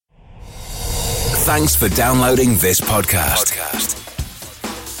Thanks for downloading this podcast.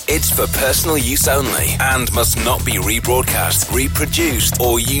 It's for personal use only and must not be rebroadcast, reproduced,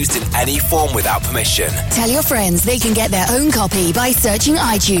 or used in any form without permission. Tell your friends they can get their own copy by searching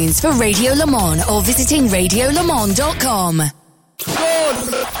iTunes for Radio Le Mans or visiting radiolemans.com.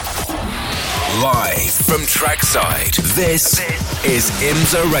 Live from trackside, this is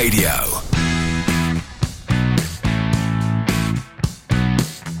IMSA Radio.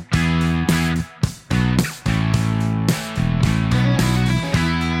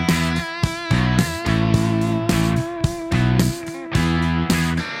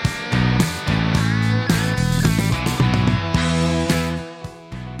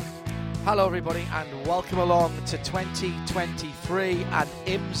 Hello everybody and welcome along to 2023 and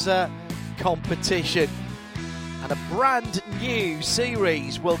IMSA competition. And a brand new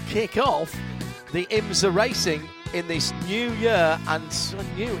series will kick off the IMSA racing in this new year and a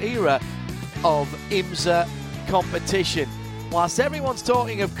new era of IMSA competition. Whilst everyone's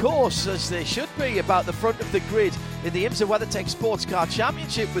talking, of course, as they should be, about the front of the grid in the IMSA WeatherTech Sports Car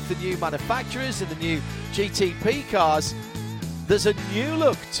Championship with the new manufacturers and the new GTP cars, there's a new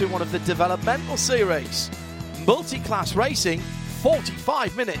look to one of the developmental series. Multi-class racing,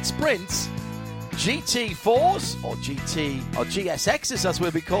 45-minute sprints, GT4s, or GSXs as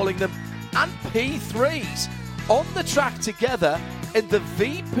we'll be calling them, and P3s on the track together in the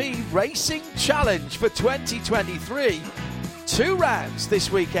VP Racing Challenge for 2023. 2 rounds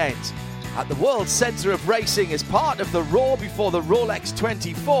this weekend at the World Centre of Racing as part of the Raw before the Rolex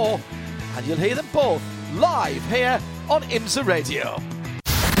 24, and you'll hear them both live here on IMSA Radio.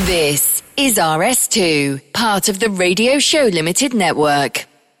 This is RS2, part of the Radio Show Limited Network.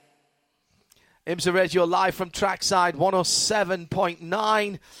 IMSA Radio live from trackside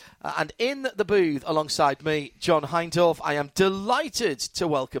 107.9 and in the booth alongside me, John Hindorf. I am delighted to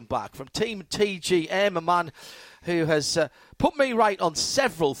welcome back from Team TGM, a man who has put me right on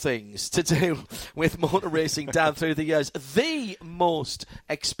several things to do with motor racing down through the years. The most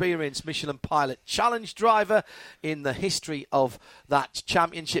experienced Michelin Pilot Challenge driver in the history of that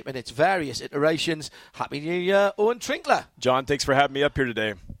championship and its various iterations. Happy New Year, Owen Trinkler. John, thanks for having me up here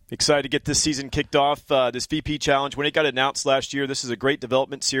today. Excited to get this season kicked off. This VP Challenge, when it got announced last year, this is a great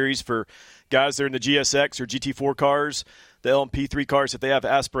development series for guys that are in the GSX or GT4 cars, the LMP3 cars. If they have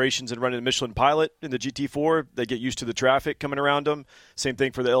aspirations in running the Michelin Pilot in the GT4, they get used to the traffic coming around them. Same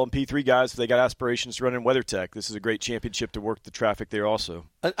thing for the LMP3 guys if they got aspirations to run in WeatherTech. This is a great championship to work the traffic there also.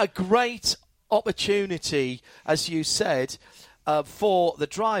 A great opportunity, as you said, for the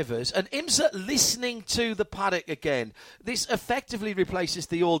drivers, and IMSA listening to the paddock again. This effectively replaces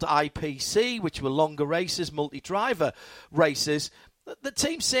the old IPC, which were longer races, multi-driver races. The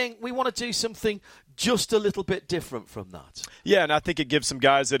team's saying we want to do something just a little bit different from that. Yeah, and I think it gives some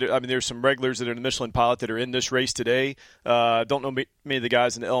guys there's some regulars that are in the Michelin Pilot that are in this race today. Don't know many of the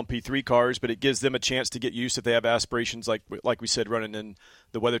guys in the LMP3 cars, but it gives them a chance to get used if they have aspirations, like we said, running in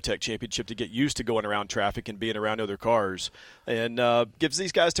the WeatherTech Championship, to get used to going around traffic and being around other cars, and gives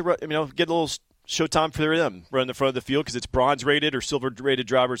these guys to get a little showtime for them, run in the front of the field, because it's bronze-rated or silver-rated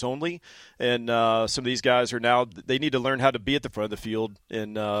drivers only. And some of these guys they need to learn how to be at the front of the field,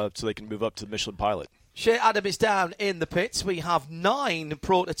 and so they can move up to the Michelin Pilot. Shea Adam is down in the pits. We have 9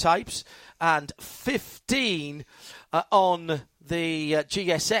 prototypes and 15 on the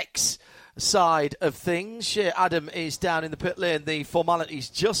GSX side of things. Shea Adam is down in the pit lane. The formalities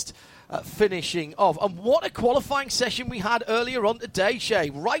just finishing off. And what a qualifying session we had earlier on today, Shea.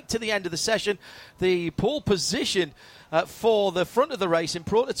 Right to the end of the session, the pole position for the front of the race in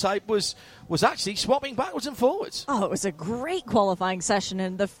prototype was actually swapping backwards and forwards. Oh, it was a great qualifying session,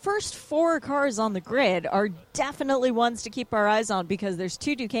 and the first 4 cars on the grid are definitely ones to keep our eyes on, because there's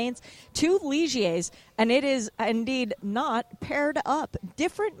 2 Ducanes, 2 Ligiers, and it is indeed not paired up.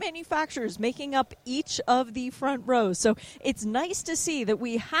 Different manufacturers making up each of the front rows. So it's nice to see that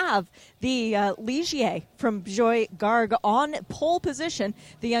we have the Ligier from Joy Garg on pole position,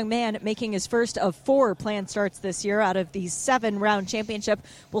 the young man making his first of 4 planned starts this year out of the 7-round championship.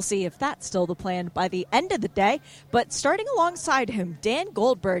 We'll see if that's still the plan by the end of the day. But starting alongside him, Dan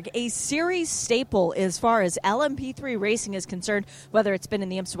Goldberg, a series staple as far as LMP3 racing is concerned, whether it's been in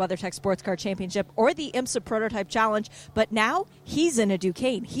the IMSA WeatherTech Sports Car Championship or the IMSA Prototype Challenge. But now he's in a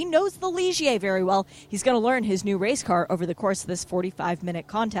Ducane. He knows the Ligier very well. He's going to learn his new race car over the course of this 45-minute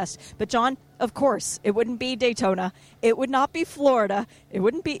contest. But John, of course, it wouldn't be Daytona. It would not be Florida. It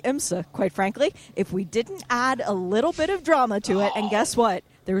wouldn't be IMSA, quite frankly, if we didn't add a little bit of drama to it. And guess what?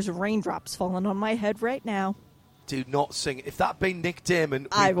 There's raindrops falling on my head right now. Do not sing. If that had been Nick Damon,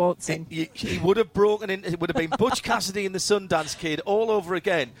 I won't sing. He would have broken in. It would have been Butch Cassidy and the Sundance Kid all over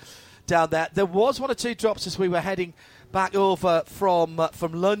again. down there. There was one or two drops as we were heading back over from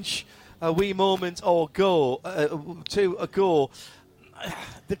lunch a wee moment ago.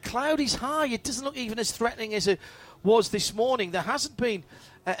 The cloud is high. It doesn't look even as threatening as it was this morning. There hasn't been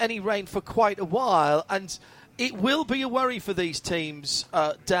any rain for quite a while, and it will be a worry for these teams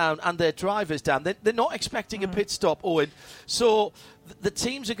down and their drivers down. They're not expecting a pit stop, Owen. So the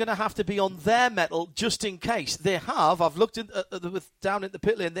teams are going to have to be on their mettle just in case. They have. I've looked down at the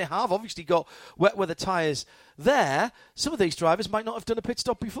pit lane. They have obviously got wet weather tyres there. Some of these drivers might not have done a pit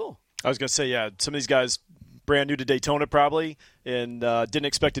stop before. I was going to say, yeah, some of these guys brand new to Daytona probably and didn't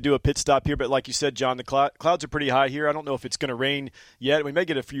expect to do a pit stop here. But like you said, John, the clouds are pretty high here. I don't know if it's going to rain yet. We may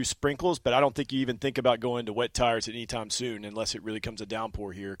get a few sprinkles, but I don't think you even think about going to wet tires at any time soon unless it really comes a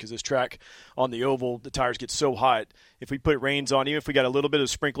downpour here, because this track on the oval, the tires get so hot. If we put rains on, even if we got a little bit of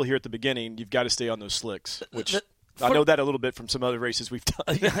sprinkle here at the beginning, you've got to stay on those slicks, which I know that a little bit from some other races we've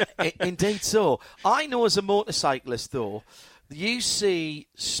done. Indeed so. I know as a motorcyclist, though, you see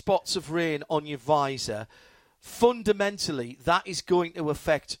spots of rain on your visor, fundamentally, that is going to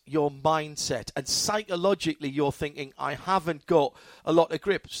affect your mindset. And psychologically, you're thinking, I haven't got a lot of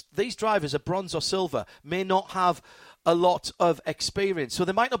grip. These drivers are bronze or silver, may not have a lot of experience. So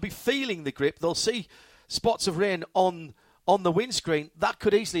they might not be feeling the grip. They'll see spots of rain on the windscreen. That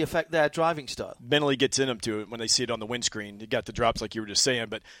could easily affect their driving style. Mentally gets in them to it when they see it on the windscreen. You got the drops like you were just saying,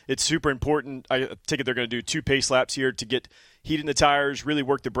 but it's super important. I take it they're going to do 2 pace laps here to get heat in the tires, really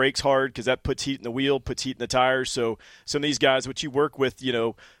work the brakes hard, because that puts heat in the wheel, puts heat in the tires. So some of these guys, what you work with,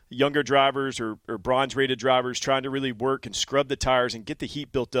 younger drivers or bronze-rated drivers, trying to really work and scrub the tires and get the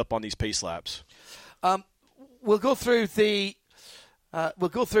heat built up on these pace laps. We'll go through the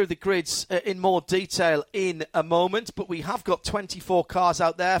grids in more detail in a moment, but we have got 24 cars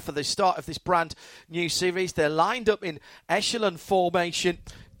out there for the start of this brand new series. They're lined up in echelon formation,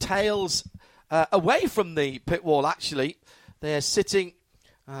 tails away from the pit wall, actually. They're sitting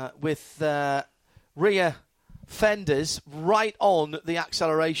with rear fenders right on the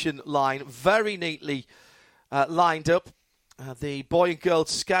acceleration line, very neatly lined up. The boy and girl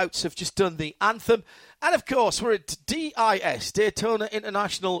scouts have just done the anthem. And, of course, we're at DIS, Daytona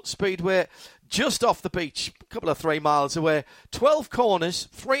International Speedway, just off the beach, a couple of 3 miles away. 12 corners,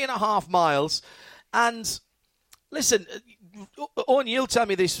 3.5 miles. And, listen, Owen, you'll tell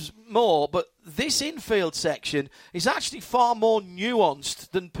me this more, but this infield section is actually far more nuanced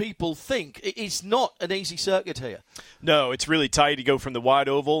than people think. It's not an easy circuit here. No, it's really tight. You go from the wide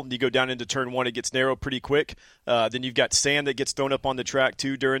oval, you go down into turn 1, it gets narrow pretty quick. Then you've got sand that gets thrown up on the track,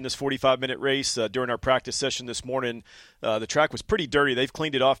 too, during this 45-minute race. During our practice session this morning, the track was pretty dirty. They've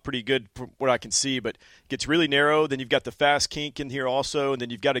cleaned it off pretty good from what I can see, but it gets really narrow. Then you've got the fast kink in here also, and then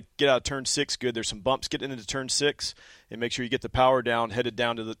you've got to get out of turn 6 good. There's some bumps getting into turn 6, and make sure you get the power down, headed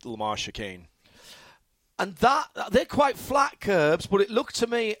down to the Le Mans chicane. And they're quite flat curbs, but it looked to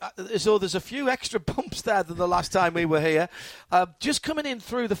me as though there's a few extra bumps there than the last time we were here. Just coming in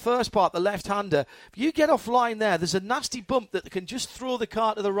through the first part, the left-hander, if you get offline there's a nasty bump that can just throw the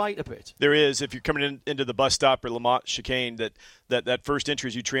car to the right a bit. There is. If you're coming into the bus stop or Le Mans chicane, that first entry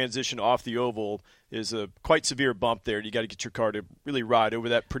as you transition off the oval is a quite severe bump there. You got to get your car to really ride over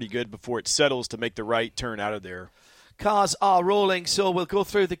that pretty good before it settles to make the right turn out of there. Cars are rolling, so we'll go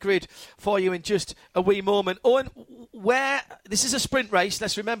through the grid for you in just a wee moment. Owen, this is a sprint race,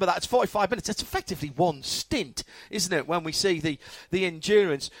 let's remember that. It's 45 minutes. It's effectively one stint, isn't it, when we see the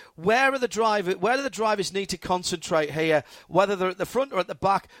endurance. Where do the drivers need to concentrate here, whether they're at the front or at the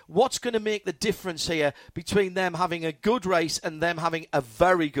back? What's going to make the difference here between them having a good race and them having a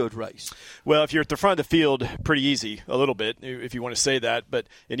very good race? Well, if you're at the front of the field, pretty easy, a little bit, if you want to say that. But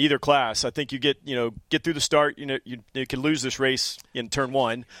in either class, I think you get through the start, you can lose this race in turn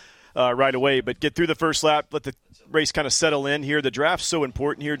 1 right away, but get through the first lap, let the race kind of settle in here. The draft's so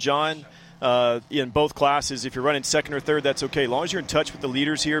important here, John, in both classes. If you're running second or third, that's okay. As long as you're in touch with the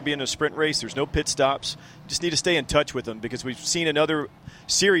leaders here, being a sprint race, there's no pit stops. You just need to stay in touch with them, because we've seen in other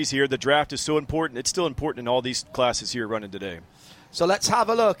series here, the draft is so important. It's still important in all these classes here running today. So let's have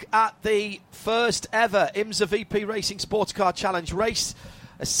a look at the first ever IMSA VP Racing Sports Car Challenge race.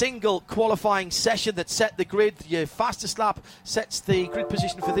 A single qualifying session that set the grid. Your fastest lap sets the grid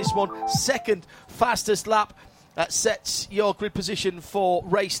position for this one. Second fastest lap sets your grid position for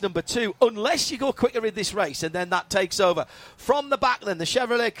race number 2, unless you go quicker in this race, and then that takes over. From the back then, the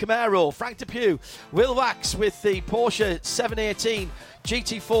Chevrolet Camaro, Frank Depew, Will Wax with the Porsche 718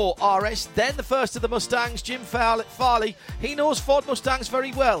 GT4 RS. Then the first of the Mustangs, Jim Farley. He knows Ford Mustangs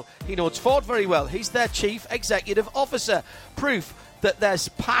very well. He knows Ford very well. He's their Chief Executive Officer. Proof that there's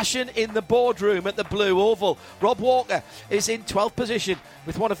passion in the boardroom at the Blue Oval. Rob Walker is in 12th position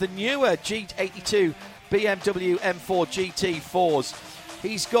with one of the newer G82 BMW M4 GT4s.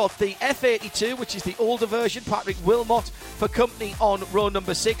 He's got the F82, which is the older version, Patrick Wilmot, for company on row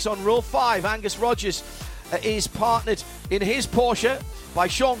number 6. On row 5, Angus Rogers is partnered in his Porsche by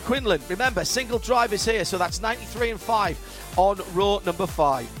Sean Quinlan. Remember, single drivers here, so that's 93 and 5 on row number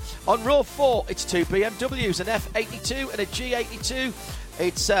 5. On row 4, it's 2 BMWs, an F82 and a G82.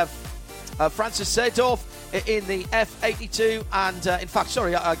 It's Francis Seedorf in the F82, and in fact,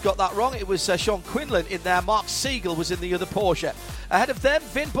 sorry, I got that wrong. It was Sean Quinlan in there. Mark Siegel was in the other Porsche. Ahead of them,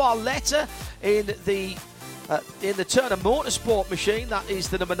 Vin Barletta in the Turner Motorsport machine. That is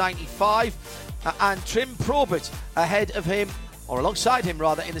the number 95, and Tim Probert ahead of him, or alongside him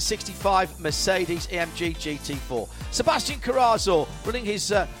rather, in the 65 Mercedes AMG GT4. Sebastian Carrazzo running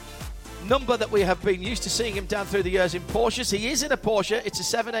his number that we have been used to seeing him down through the years in Porsches. He is in a Porsche. It's a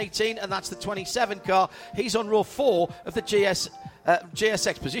 718, and that's the 27 car. He's on row 4 of the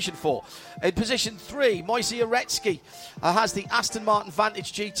GSX position 4. In position 3, Moise Uretsky has the Aston Martin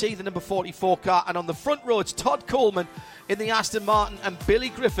Vantage GT, the number 44 car, and on the front row it's Todd Coleman in the Aston Martin and Billy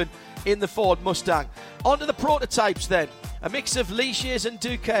Griffin in the Ford Mustang. On to the prototypes then. A mix of Ligiers and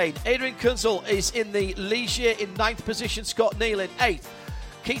Duquesne. Adrian Kunzel is in the Ligier in 9th position, Scott Neal in 8th.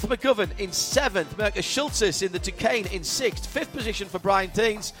 Keith McGovern in 7th, Mirka Schultes in the Duquesne in 6th, 5th position for Brian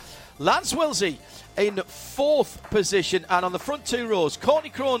Deans, Lance Wilsey in 4th position, and on the front 2 rows,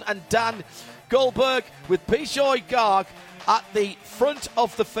 Courtney Crone and Dan Goldberg, with Bijoy Garg at the front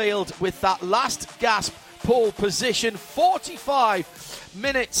of the field with that last gasp pole position. 45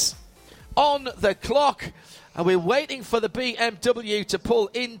 minutes on the clock. And we're waiting for the BMW to pull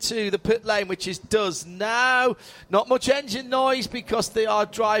into the pit lane, which it does now. Not much engine noise because they are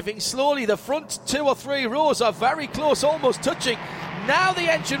driving slowly. The front 2 or 3 rows are very close, almost touching. Now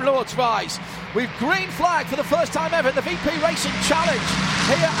the engine notes rise. We've green flag for the first time ever in the VP Racing Challenge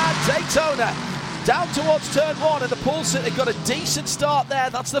here at Daytona. Down towards turn 1, and the pole sitter got a decent start there.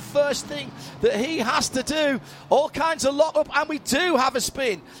 That's the first thing that he has to do. All kinds of lock up, and we do have a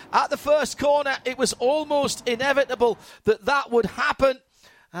spin at the first corner. It was almost inevitable that that would happen,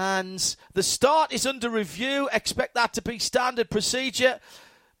 and the start is under review. Expect that to be standard procedure.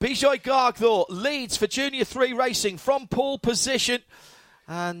 Bijoy Garg, though, leads for Junior 3 Racing from pole position,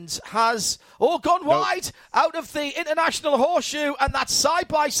 and has gone wide out of the International Horseshoe, and that's side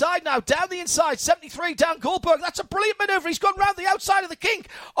by side now down the inside. 73 down Goldberg. That's a brilliant manoeuvre. He's gone round the outside of the kink.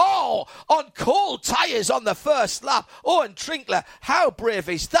 On cold tyres on the first lap. And Trinkler, how brave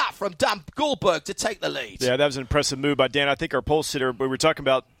is that from Dan Goldberg to take the lead? Yeah, that was an impressive move by Dan. I think our pole sitter, we were talking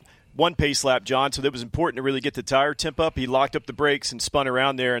about one pace lap, John, so that was important to really get the tire temp up. He locked up the brakes and spun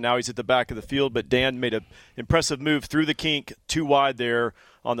around there, and now he's at the back of the field. But Dan made an impressive move through the kink, too wide there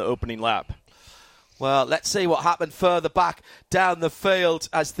on the opening lap. Well, let's see what happened further back down the field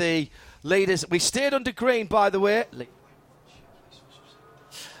as the leaders. We stayed under green, by the way.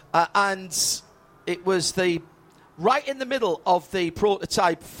 And it was right in the middle of the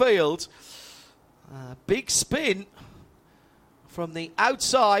prototype field. Big spin from the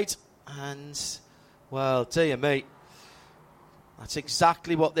outside, and, well, dear me, that's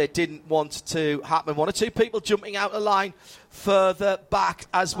exactly what they didn't want to happen. 1 or 2 people jumping out of line further back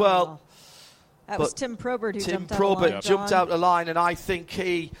as well. That was Tim Probert who jumped out of line. Tim Probert jumped out of line, and I think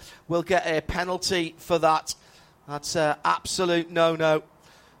he will get a penalty for that. That's an absolute no-no.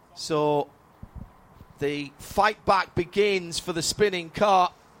 So the fight back begins for the spinning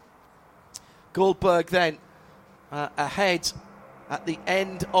car. Goldberg then ahead at the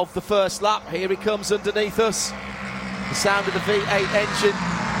end of the first lap. Here he comes underneath us. The sound of the V8 engine.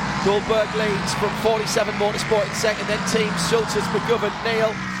 Goldberg leads from 47 Motorsport in second, then teams Schultes, McGovern,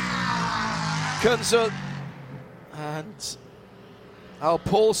 Neal, Kunzel, and our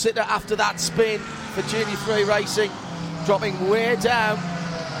pole sitter after that spin for Junior 3 Racing, dropping way down.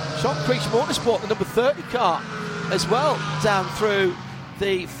 Sean Creech Motorsport, the number 30 car, as well, down through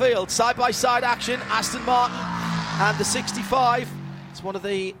the field. Side-by-side action, Aston Martin and the 65. It's one of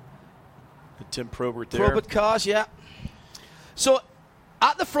the Tim Probert there. Probert cars, yeah. So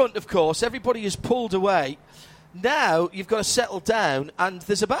at the front, of course, everybody is pulled away. Now you've got to settle down, and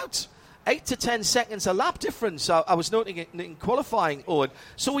there's about 8 to 10 seconds a lap difference. I was noting it in qualifying, Owen.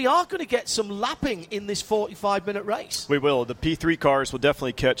 So we are going to get some lapping in this 45-minute race. We will. The P3 cars will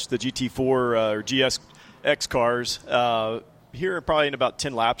definitely catch the GT4 or GSX cars here probably in about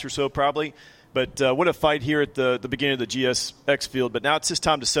 10 laps or so probably. But what a fight here at the beginning of the GSX field. But now it's just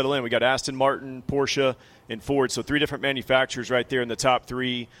time to settle in. We got Aston Martin, Porsche, and Ford. So 3 different manufacturers right there in the top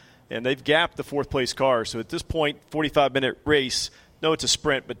 3. And they've gapped the 4th-place car. So at this point, 45-minute race, no, it's a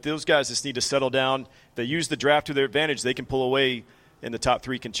sprint, but those guys just need to settle down. If they use the draft to their advantage, they can pull away, and the top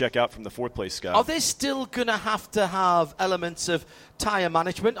 3 can check out from the 4th-place guy. Are they still going to have elements of tyre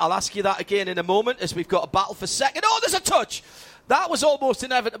management? I'll ask you that again in a moment as we've got a battle for second. Oh, there's a touch! That was almost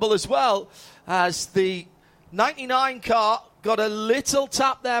inevitable as well, as the 99 car got a little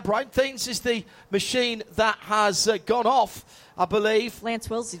tap there. Brian Thames is the machine that has gone off, I believe. Lance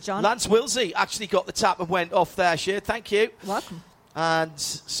Wilsey, John. Lance Wilsey actually got the tap and went off there, Shea. Thank you. Welcome. And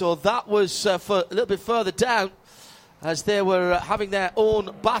so that was for a little bit further down as they were having their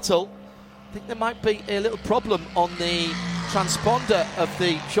own battle. I think there might be a little problem on the transponder of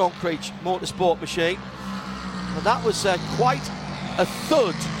the Sean Creech Motorsport machine. And that was quite a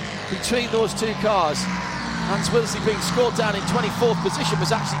thud between those 2 cars. Lance Wilsey being scored down in 24th position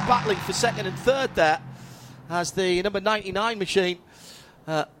was actually battling for 2nd and 3rd there, as the number 99 machine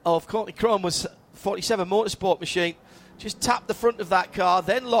of Courtney Crone was 47 Motorsport machine. Just tapped the front of that car,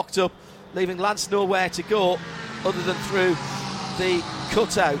 then locked up, leaving Lance nowhere to go other than through the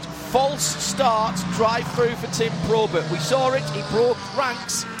cutout. False start, drive through for Tim Probert. We saw it, he broke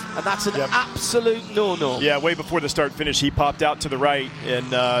ranks, and that's an absolute no-no. Yeah, way before the start-finish, he popped out to the right, and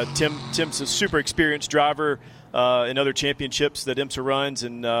Tim's a super experienced driver in other championships that IMSA runs,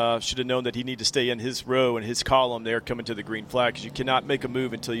 and should have known that he needed to stay in his row and his column there coming to the green flag, because you cannot make a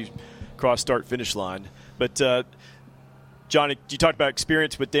move until you cross start-finish line. But John, you talked about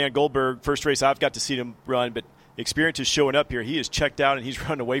experience with Dan Goldberg. First race I've got to see him run, but experience is showing up here. He is checked out, and he's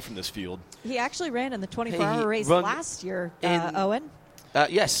run away from this field. He actually ran in the 24-hour race last year, Owen.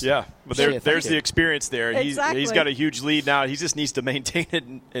 Yes. Yeah, but there's the experience there. Exactly. He's got a huge lead now. He just needs to maintain it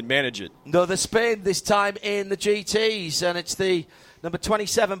and manage it. No, the spin this time in the GTs, and it's the number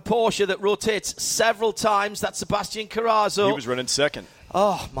 27 Porsche that rotates several times. That's Sebastian Carrazzo. He was running 2nd.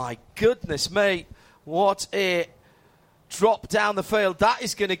 Oh, my goodness me. What a drop down the field. That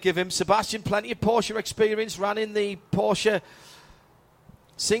is going to give him, Sebastian, plenty of Porsche experience. Ran in the Porsche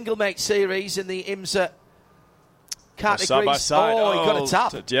single mate series in the IMSA categories. Side by side. Oh, he got a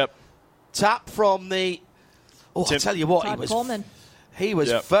tap. Yep. Tap from the... Oh, I'll tell you what. He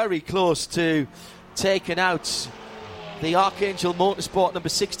was very close to taking out the Archangel Motorsport number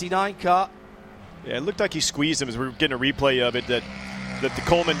 69 car. Yeah, it looked like he squeezed him as we were getting a replay of it, that the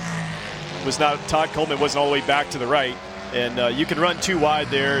Coleman was not... Todd Coleman wasn't all the way back to the right. And you can run 2 wide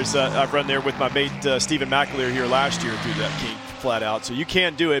there, as I've run there with my mate Stephen McAleer here last year through that key flat out. So you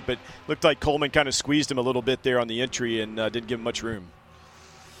can do it, but looked like Coleman kind of squeezed him a little bit there on the entry and didn't give him much room.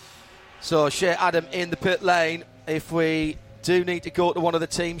 So Shea Adam in the pit lane. If we do need to go to one of the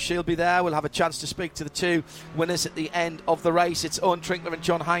teams, she'll be there. We'll have a chance to speak to the 2 winners at the end of the race. It's Owen Trinkler and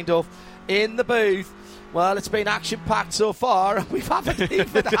John Hindhaugh in the booth. Well, it's been action-packed so far. We haven't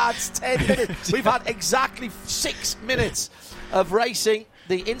even had 10 minutes. We've had exactly 6 minutes of racing.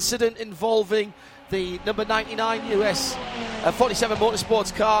 The incident involving the number 99 US 47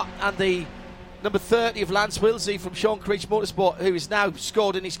 Motorsports car and the number 30 of Lance Wilsey from Sean Creech Motorsport, who is now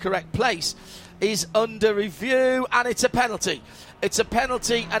scored in his correct place, is under review, and it's a penalty. It's a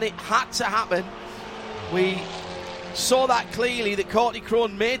penalty, and it had to happen. We saw that clearly, that Courtney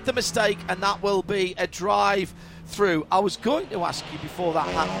Crone made the mistake, and that will be a drive through. I was going to ask you before that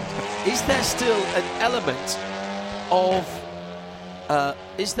happened, is there still an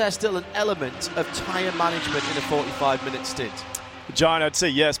element of tyre management in a 45-minute stint? John, I'd say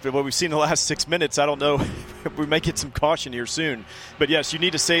yes, but what we've seen in the last 6 minutes, I don't know if we may get some caution here soon. But yes, you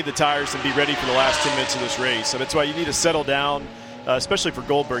need to save the tires and be ready for the last 10 minutes of this race. So that's why you need to settle down. Especially for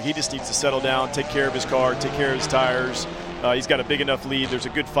Goldberg, he just needs to settle down, take care of his car, take care of his tires. He's got a big enough lead. There's a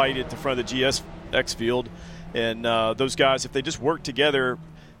good fight at the front of the GSX field. And those guys, if they just work together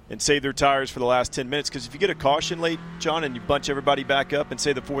and save their tires for the last 10 minutes, because if you get a caution late, John, and you bunch everybody back up and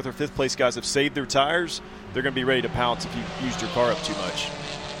say the 4th or 5th place guys have saved their tires, they're going to be ready to pounce if you used your car up too much.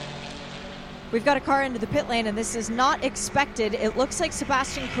 We've got a car into the pit lane, and this is not expected. It looks like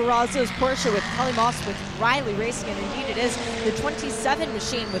Sebastian Carrazzo's Porsche with Kelly Moss with Riley Racing, and indeed it is the 27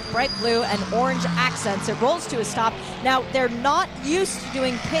 machine with bright blue and orange accents. It rolls to a stop. Now, they're not used to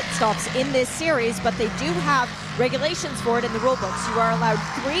doing pit stops in this series, but they do have regulations for it in the rule books. You are allowed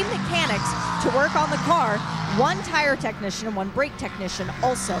 3 mechanics to work on the car one tire technician and one brake technician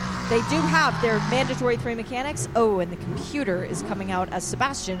also. They do have their mandatory 3 mechanics. Oh, and the computer is coming out as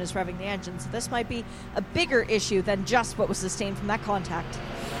Sebastian is revving the engine, so this might be a bigger issue than just what was sustained from that contact.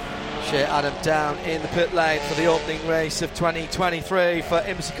 Shea Adam down in the pit lane for the opening race of 2023 for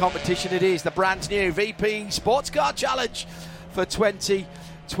IMSA competition. It is the brand new VP Sports Car Challenge for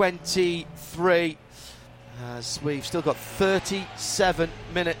 2023, as we've still got 37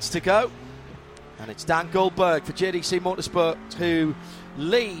 minutes to go. And it's Dan Goldberg for JDC Motorsport who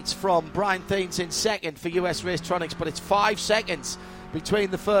leads from Brian Thanes in second for US Racetronics, but it's 5 seconds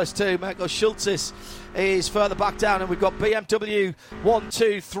between the first two. Michael Schultes is further back down, and we've got BMW 1,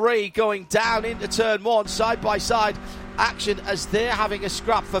 2, 3 going down into turn 1, side by side action as they're having a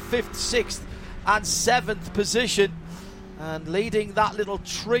scrap for 5th, 6th and 7th position. And leading that little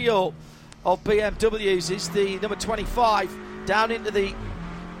trio of BMWs is the number 25 down into the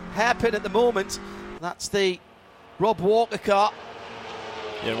hairpin at the moment. That's the Rob Walker car.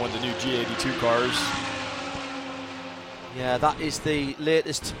 Yeah, one of the new G82 cars. Yeah, that is the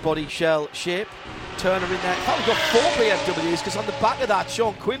latest body shell shape. Turner in there. In fact, we've got 4 BMWs because on the back of that,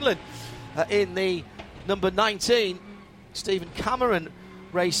 Sean Quinlan in the number 19 Stephen Cameron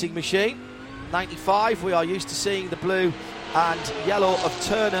racing machine. 95, we are used to seeing the blue and yellow of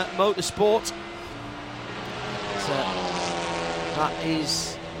Turner Motorsport. That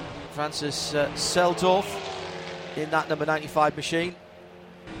is Francis Seldorf in that number 95 machine.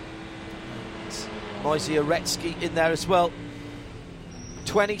 Moise Oretsky in there as well.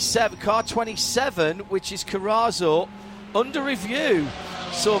 27, car 27, which is Carrazzo, under review.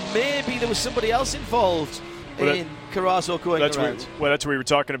 So maybe there was somebody else involved in Carrazzo going around. That's what we were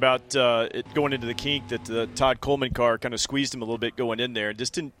talking about it going into the kink, that the Todd Coleman car kind of squeezed him a little bit going in there.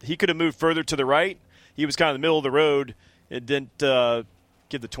 He could have moved further to the right. He was kind of in the middle of the road. It didn't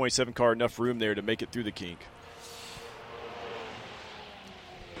give the 27 car enough room there to make it through the kink.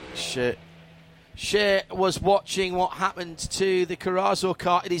 Shea was watching what happened to the Carrazzo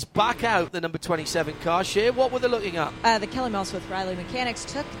car. It is back out, the number 27 car. Shea, what were they looking at? The Kelly Mouse with Riley Mechanics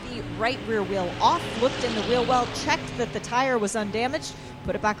took the right rear wheel off, looked in the wheel well, checked that the tire was undamaged,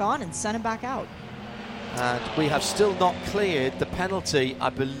 put it back on, and sent him back out. And we have still not cleared the penalty, I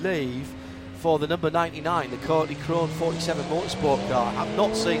believe, for the number 99, the Courtney Crone 47 Motorsport car. I've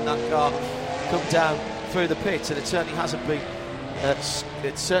not seen that car come down through the pits, and it certainly hasn't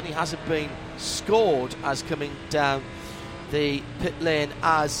been scored as coming down the pit lane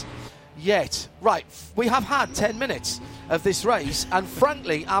as yet. Right, we have had 10 minutes of this race, and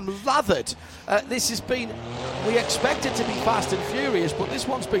frankly, I'm lathered. This has been, we expected to be fast and furious, but this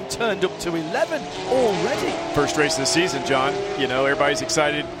one's been turned up to 11 already. First race of the season, John. You know, everybody's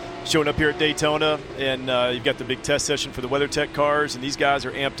excited showing up here at Daytona, and you've got the big test session for the WeatherTech cars, and these guys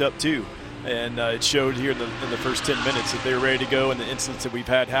are amped up too. And it showed here in the first 10 minutes that they were ready to go in the incidents that we've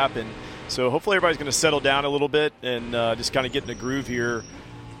had happen. So hopefully everybody's going to settle down a little bit and just kind of get in a groove here.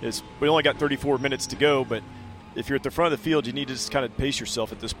 We only got 34 minutes to go, but if you're at the front of the field, you need to just kind of pace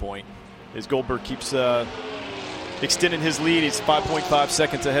yourself at this point. As Goldberg keeps extending his lead, he's 5.5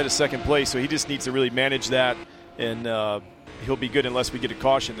 seconds ahead of second place, so he just needs to really manage that, and he'll be good unless we get a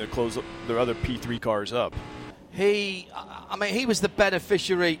caution to close the other P3 cars up. He was the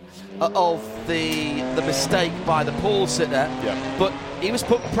beneficiary of the mistake by the pole sitter. Yeah. But he was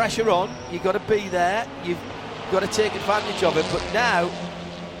putting pressure on. You've got to be there. You've got to take advantage of it. But now,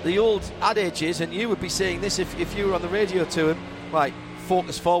 the old adage is, and you would be saying this if you were on the radio to him, right,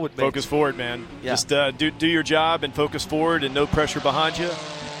 focus forward, mate. Focus forward, man. Yeah. Just do your job and focus forward and no pressure behind you.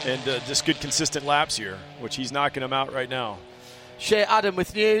 And just good, consistent laps here, which he's knocking them out right now. Shea Adam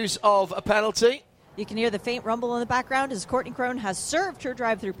with news of a penalty. You can hear the faint rumble in the background as Courtney Crone has served her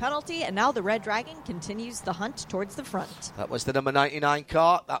drive-through penalty, and now the Red Dragon continues the hunt towards the front. That was the number 99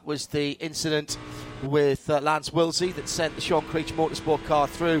 car. That was the incident with Lance Wilsey that sent the Sean Creech Motorsport car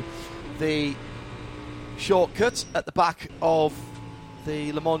through the shortcut at the back of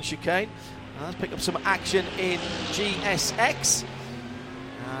the Le Mans chicane. Let's pick up some action in GSX.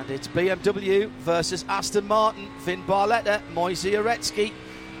 And it's BMW versus Aston Martin. Vin Barletta, Moise Oretsky.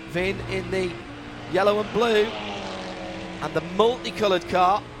 Vin in the yellow and blue, and the multicoloured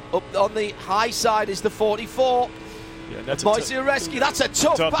car up on the high side is the 44. Yeah, that's Moise Oretsky. That's a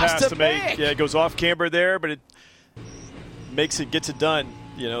tough pass to make. Yeah, it goes off camber there, but it gets it done.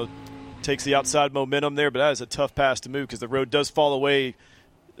 You know, takes the outside momentum there, but that is a tough pass to move because the road does fall away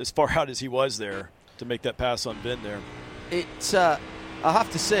as far out as he was there to make that pass on Vin there. I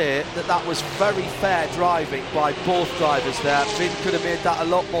have to say that was very fair driving by both drivers there. Vin could have made that a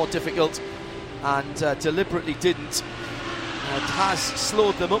lot more difficult, and deliberately didn't. It has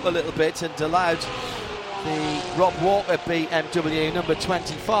slowed them up a little bit and allowed the Rob Walker BMW number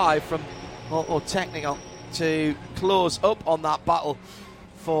 25 from Auto Technical to close up on that battle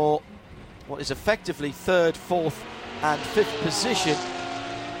for what is effectively third, fourth and fifth position.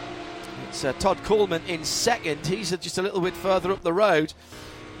 It's Todd Coleman in second. He's just a little bit further up the road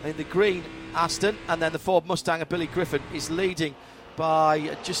in the green Aston, and then the Ford Mustang of Billy Griffin is leading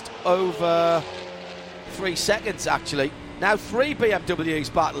by just over 3 seconds actually. Now 3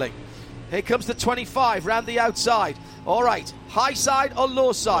 BMWs battling. Here comes the 25 round the outside. All right, high side or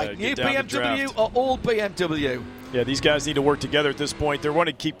low side? New BMW or old BMW? Yeah, these guys need to work together at this point. They want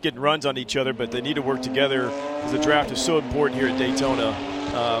to keep getting runs on each other, but they need to work together because the draft is so important here at Daytona.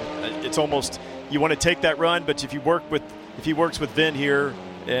 It's almost you want to take that run, but if he works with Vin here,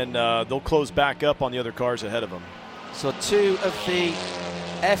 and they'll close back up on the other cars ahead of him. So 2 of the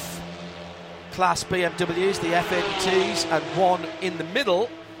F-Class BMWs, the F82s, and 1 in the middle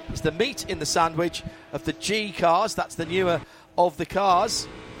is the meat in the sandwich of the G cars. That's the newer of the cars.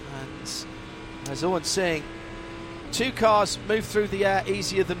 And as Owen's saying, 2 cars move through the air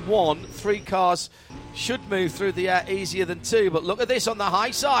easier than 1. 3 cars should move through the air easier than 2. But look at this on the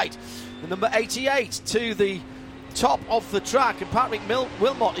high side. The number 88 to the top of the track, and Patrick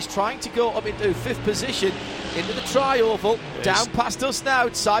Wilmot is trying to go up into 5th position into the tri-oval. Yes. Down past us now,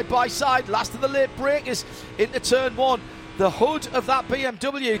 side by side, last of the late breakers into turn 1. The hood of that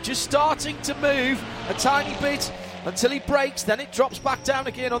BMW just starting to move a tiny bit until he brakes, then it drops back down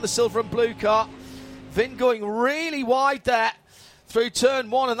again on the silver and blue car. Vin going really wide there through turn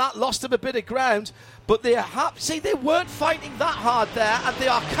 1, and that lost him a bit of ground. But they weren't fighting that hard there, and they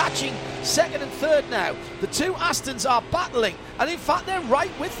are catching second and third now. The 2 Astons are battling, and in fact they're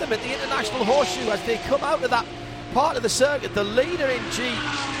right with them at the International Horseshoe as they come out of that part of the circuit. The leader in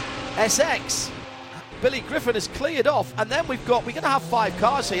GSX, Billy Griffin, has cleared off, and then we're going to have 5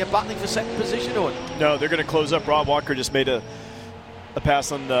 cars here battling for second position. No, they're going to close up. Rob Walker just made a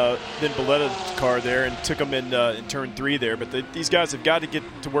pass on Vin Balletta's car there and took him in turn 3 there. But these guys have got to get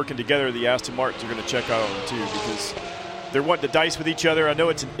to working together. The Aston Martins are going to check out on them too because they're wanting to dice with each other. I know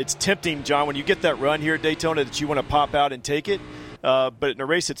it's tempting, John, when you get that run here at Daytona that you want to pop out and take it. But in a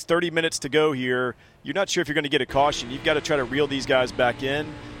race, it's 30 minutes to go here. You're not sure if you're going to get a caution. You've got to try to reel these guys back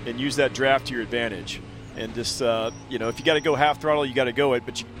in and use that draft to your advantage. And just, if you got to go half throttle, you got to go it.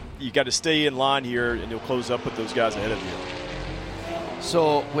 But you got to stay in line here, and you'll close up with those guys ahead of you.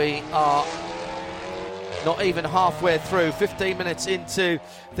 So we are not even halfway through, 15 minutes into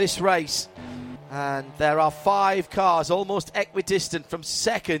this race. And there are 5 cars almost equidistant from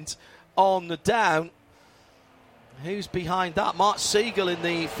second on down. Who's behind that? Mark Siegel in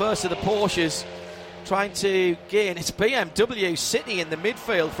the first of the Porsches trying to gain. It's BMW sitting in the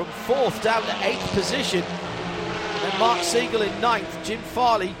midfield from 4th down to 8th position. And Mark Siegel in 9th. Jim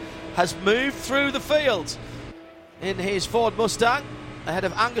Farley has moved through the field in his Ford Mustang ahead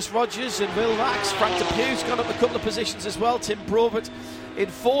of Angus Rogers and Will Vax. Frank Depu's gone up a couple of positions as well. Tim Probert in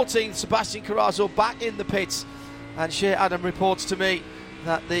 14th. Sebastian Carrazzo back in the pits. And Shea Adam reports to me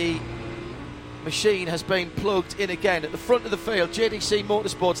that the machine has been plugged in again at the front of the field. JDC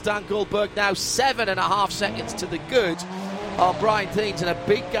Motorsports, Dan Goldberg now 7.5 seconds to the good on Brian Deans, and a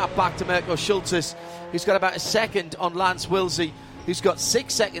big gap back to Mirko Schultes, who's got about a second on Lance Wilsey, who's got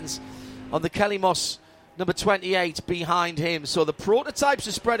 6 seconds on the Kelly Moss number 28 behind him. So the prototypes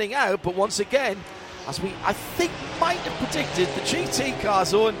are spreading out, but once again, as we I think might have predicted, the GT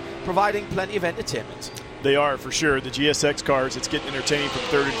cars on providing plenty of entertainment. They are, for sure. The GSX cars, it's getting entertaining from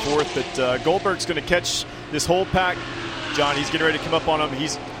 3rd and 4th, but Goldberg's going to catch this whole pack. John, he's getting ready to come up on him.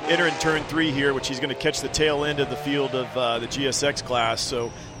 He's entering turn 3 here, which he's going to catch the tail end of the field of the GSX class.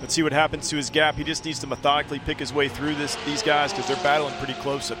 So let's see what happens to his gap. He just needs to methodically pick his way through these guys because they're battling pretty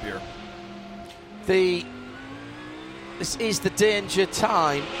close up here. This is the danger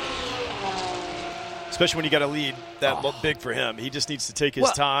time. Especially when you got a lead that big for him. He just needs to take his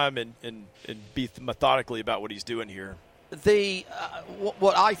time and be methodically about what he's doing here.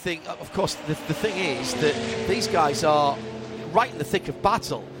 What I think, of course, the thing is that these guys are right in the thick of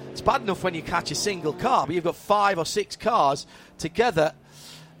battle. It's bad enough when you catch a single car, but you've got 5 or 6 cars together,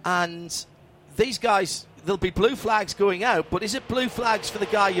 and these guys, there'll be blue flags going out, but is it blue flags for the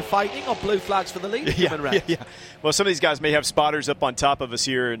guy you're fighting or blue flags for the leader coming around? Yeah. Well, some of these guys may have spotters up on top of us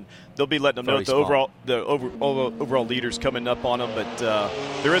here, and they'll be letting them know that the overall leader's coming up on them, but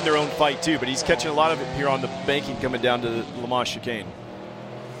they're in their own fight too. But he's catching a lot of it here on the banking coming down to the Le Mans chicane.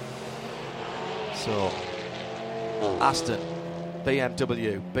 So, Aston,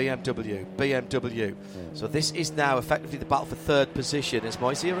 BMW. So this is now effectively the battle for 3rd position as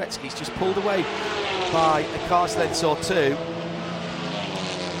Moise Uretsky's just pulled away by a car's length or 2.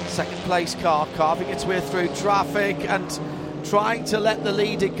 Second place car carving its way through traffic and trying to let the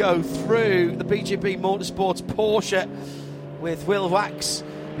leader go through. The BJB Motorsports Porsche with Will Wax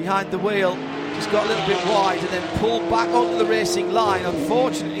behind the wheel. Just got a little bit wide and then pulled back onto the racing line.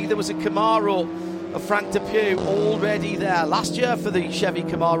 Unfortunately, there was a Camaro of Frank Depew already there last year for the Chevy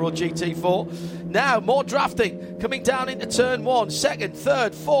Camaro GT4. Now more drafting coming down into turn 1, second,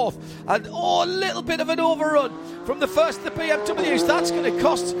 third, fourth, and a little bit of an overrun from the first of the BMWs. That's going to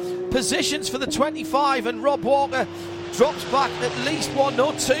cost positions for the 25, and Rob Walker drops back at least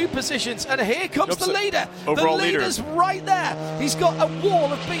 2 positions, and here comes the leader. Overall the leader's leader. right there. He's got a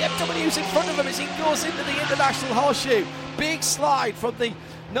wall of BMWs in front of him as he goes into the International Horseshoe. Big slide from the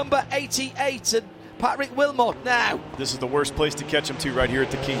number 88 and Patrick Wilmot now. This is the worst place to catch him to, right here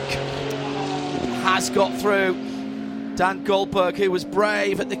at the kink. Has got through. Dan Goldberg, who was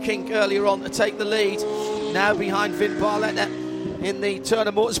brave at the kink earlier on to take the lead, now behind Vin Barletta in the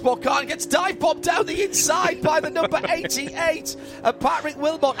Turner Motorsport car, and gets dive bombed down the inside by the number 88 and Patrick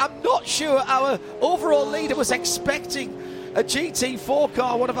Wilmot. I'm not sure our overall leader was expecting a GT4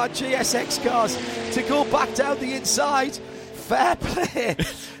 car, one of our GSX cars, to go back down the inside. Fair play.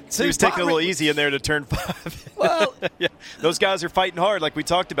 He was taking a little easy in there to turn 5. Well, yeah, those guys are fighting hard, like we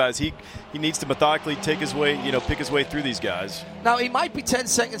talked about. He needs to methodically take his way, pick his way through these guys. Now, he might be 10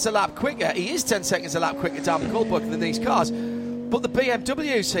 seconds a lap quicker. He is 10 seconds a lap quicker down the Goldberg than these cars. But the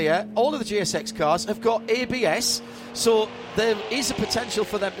BMWs here, all of the GSX cars, have got ABS, so there is a potential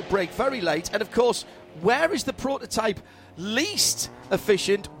for them to brake very late. And, of course, where is the prototype least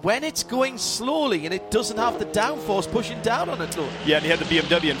efficient? When it's going slowly and it doesn't have the downforce pushing down on it. Yeah, and he had the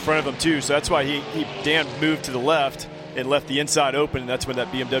BMW in front of him too, so that's why Dan moved to the left and left the inside open, and that's when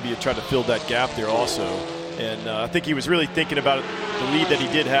that BMW tried to fill that gap there also. And I think he was really thinking about the lead that he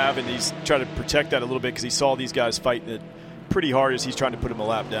did have, and he's trying to protect that a little bit because he saw these guys fighting it pretty hard as he's trying to put him a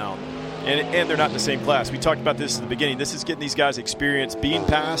lap down. And they're not in the same class. We talked about this in the beginning. This is getting these guys experience being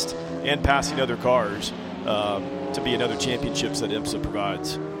passed and passing other cars to be in other championships that IMSA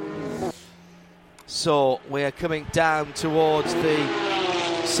provides. So we're coming down towards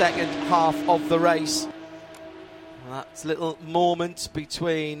the second half of the race. That little moment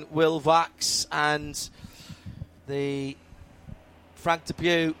between Will Vax and the Frank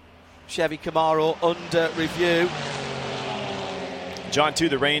Depew Chevy Camaro under review. John, too,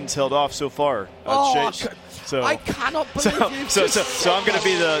 the rain's held off so far. I cannot believe you. So I'm going to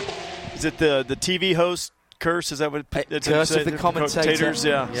be the TV host curse? Is that what it's curse of the commentators?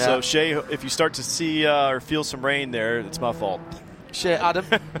 Yeah. So Shay, if you start to see or feel some rain there, it's my fault. Shay, Adam.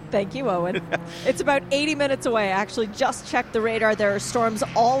 Thank you, Owen. It's about 80 minutes away. I actually just checked the radar. There are storms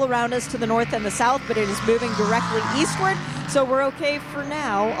all around us to the north and the south, but it is moving directly eastward, so we're okay for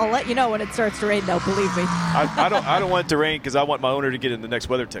now. I'll let you know when it starts to rain, though, believe me. I don't want it to rain because I want my owner to get in the next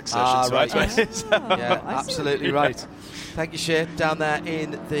weather tech session. Right. Yeah, absolutely right. Thank you, Shay, down there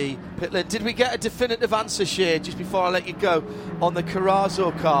in the pit lane. Did we get a definitive answer, Shay, just before I let you go, on the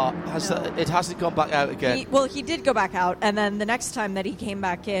Carrazzo car? It hasn't gone back out again? He did go back out, and then the next time that he came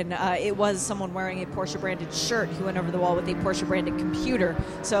back in, it was someone wearing a Porsche-branded shirt who went over the wall with a Porsche-branded computer.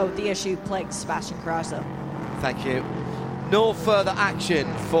 So the issue plagues Sebastian Carrazzo. Thank you. No further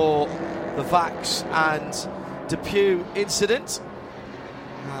action for the Vax and Depew incident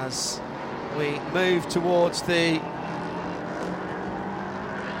as we move towards the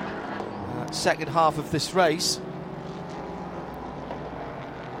second half of this race.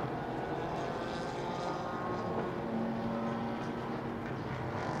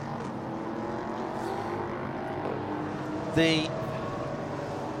 The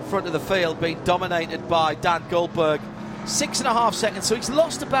front of the field being dominated by Dan Goldberg. 6.5 seconds, so he's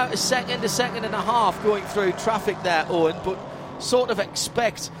lost about a second and a half going through traffic there, Owen, but sort of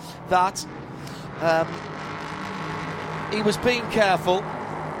expect that. He was being careful.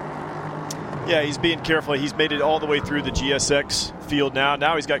 Yeah, he's being careful. He's made it all the way through the GSX field now.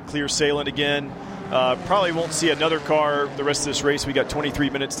 Now he's got clear sailing again. Probably won't see another car the rest of this race. We got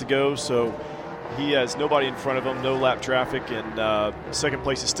 23 minutes to go, so he has nobody in front of him, no lap traffic, and second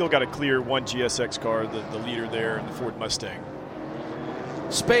place has still got to clear one GSX car, the leader there in the Ford Mustang.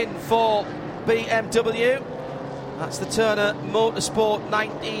 Spin for BMW. That's the Turner Motorsport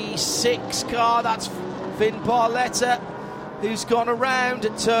 96 car. That's Vin Barletta, who's gone around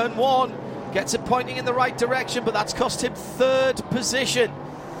at turn 1. Gets it pointing in the right direction, but that's cost him third position.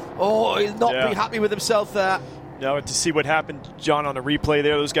 Oh, he'll not be happy with himself there. No, to see what happened, John, on the replay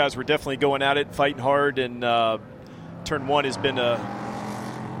there, those guys were definitely going at it, fighting hard, and turn 1 has been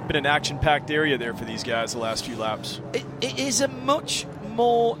an action-packed area there for these guys the last few laps. It is a much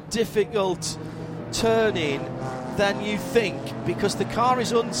more difficult turn-in than you think, because the car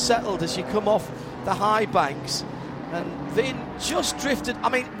is unsettled as you come off the high banks. And Vin just drifted. I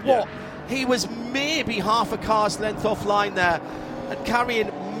mean, what? Yeah. He was maybe half a car's length offline there and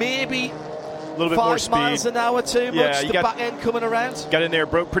carrying maybe a little bit 5 more speed. miles an hour too much. The back end coming around. Got in there,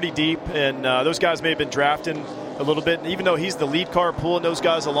 broke pretty deep, and those guys may have been drafting a little bit. And even though he's the lead car pulling those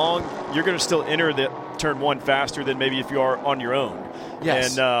guys along, you're going to still enter the turn 1 faster than maybe if you are on your own.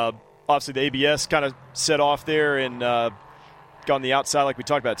 Yes. And obviously the ABS kind of set off there and got on the outside like we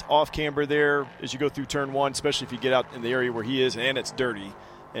talked about. It's off camber there as you go through turn 1, especially if you get out in the area where he is, and it's dirty.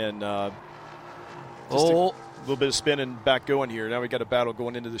 And a little bit of spin and back going here. Now we got a battle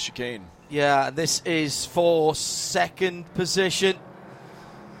going into the chicane. Yeah, and this is for second position.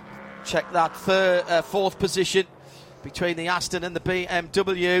 Check that fourth position between the Aston and the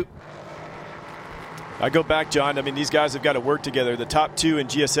BMW. I go back, John. I mean, these guys have got to work together. The top 2 in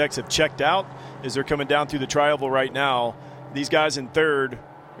GSX have checked out as they're coming down through the tri-oval right now. These guys in third,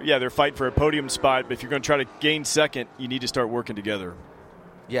 yeah, they're fighting for a podium spot, but if you're going to try to gain second, you need to start working together.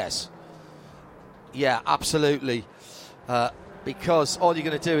 Yes. Yeah, absolutely. Because all you're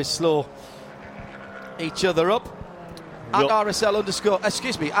going to do is slow each other up. At RSL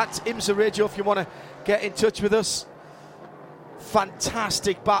at IMSA Radio if you want to get in touch with us.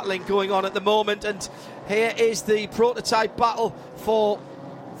 Fantastic battling going on at the moment, and here is the prototype battle for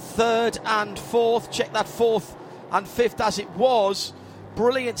third and fourth. Check that fourth and fifth as it was.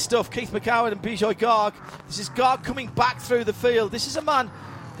 Brilliant stuff. Keith McCowan and Bijoy Garg. This is Garg coming back through the field. This is a man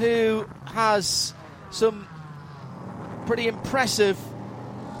who has some pretty impressive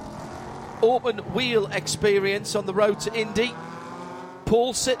open wheel experience on the road to Indy.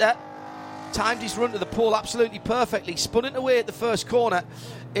 Paul Sitter timed his run to the pole absolutely perfectly, spun it away at the first corner,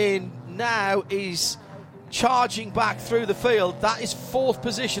 and now is charging back through the field. That is fourth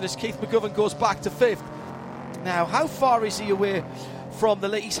position as Keith McGovern goes back to fifth. Now, how far is he away from the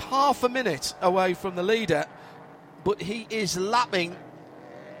lead? He's half a minute away from the leader, but he is lapping.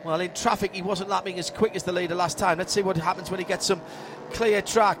 Well, in traffic, he wasn't lapping as quick as the leader last time. Let's see what happens when he gets some clear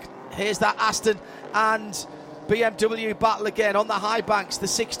track. Here's that Aston and BMW battle again on the high banks. The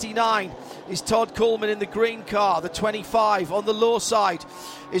 69 is Todd Coleman in the green car. The 25 on the low side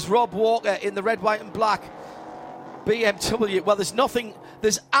is Rob Walker in the red, white and black BMW. Well,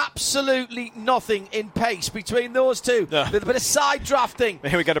 there's absolutely nothing in pace between those two. No. There's a bit of side drafting.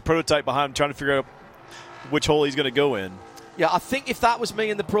 Man, we got a prototype behind him trying to figure out which hole he's going to go in. Yeah, I think if that was me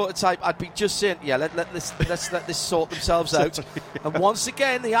in the prototype, I'd be just saying, yeah, let's let this sort themselves out. And once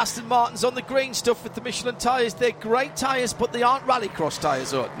again, the Aston Martin's on the green stuff with the Michelin tyres. They're great tyres, but they aren't rallycross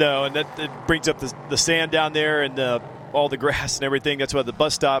tyres. No, and that it brings up the sand down there and all the grass and everything. That's why the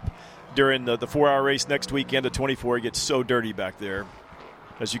bus stop during the 4-hour race next weekend, the 24, gets so dirty back there.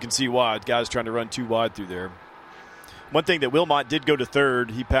 As you can see wide, guys trying to run too wide through there. One thing that Wilmot did go to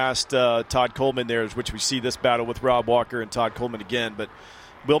third. He passed Todd Coleman there, which we see this battle with Rob Walker and Todd Coleman again. But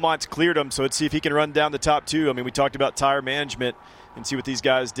Wilmot's cleared him, so let's see if he can run down the top 2. I mean, we talked about tire management and see what these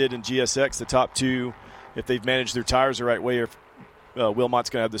guys did in GSX, the top 2, if they've managed their tires the right way, or if Wilmot's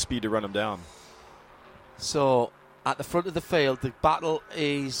going to have the speed to run them down. So at the front of the field, the battle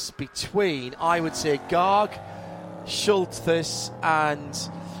is between, I would say, Garg, Schultz, and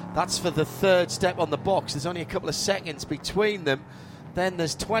that's for the third step on the box. There's only a couple of seconds between them. Then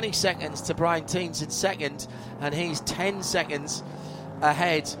there's 20 seconds to Brian Teens in second, and he's 10 seconds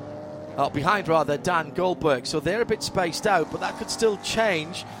behind Dan Goldberg. So they're a bit spaced out, but that could still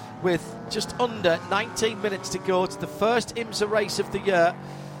change with just under 19 minutes to go. It's the first IMSA race of the year,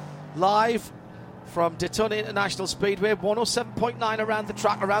 live from Daytona International Speedway, 107.9 around the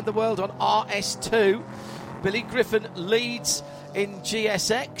track, around the world on RS2. Billy Griffin leads in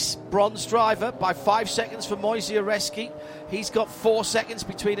GSX, bronze driver, by 5 seconds for Moise Oreski. He's got 4 seconds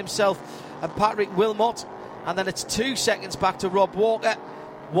between himself and Patrick Wilmot, and then it's 2 seconds back to Rob Walker,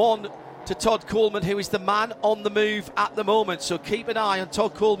 1 to Todd Coleman, who is the man on the move at the moment. So keep an eye on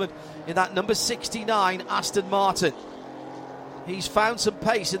Todd Coleman in that number 69 Aston Martin. He's found some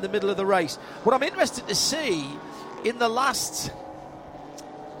pace in the middle of the race. What I'm interested to see in the last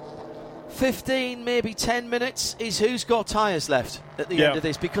 15, maybe 10 minutes is who's got tyres left at the end of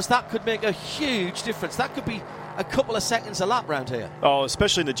this, because that could make a huge difference. That could be a couple of seconds a lap round here. Oh,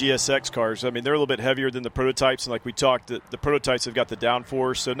 especially in the GSX cars. I mean, they're a little bit heavier than the prototypes, and like we talked, the prototypes have got the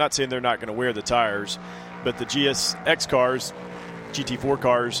downforce, so not saying they're not going to wear the tires, but the GSX cars, GT4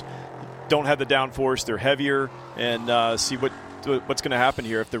 cars, don't have the downforce. They're heavier, and see what's going to happen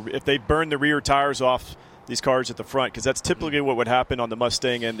here if they burn the rear tires off these cars at the front, because that's typically what would happen on the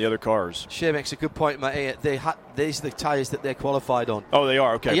Mustang and the other cars. Shea makes a good point, Matt. These are the tyres that they're qualified on. Oh, they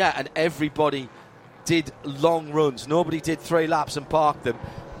are? Okay. Yeah, and everybody did long runs. Nobody did 3 laps and parked them.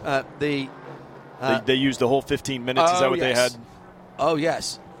 They used the whole 15 minutes. Is that what they had? Oh,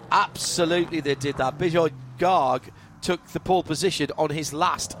 yes. Absolutely they did that. Bijoy Garg took the pole position on his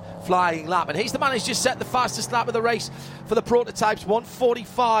last flying lap. And he's the man who's just set the fastest lap of the race for the prototypes,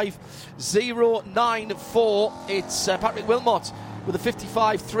 1:45.094. It's Patrick Wilmot with a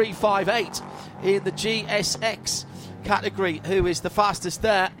 55.358 in the GSX category, who is the fastest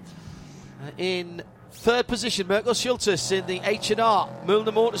there. In third position, Merkel Schultes in the H&R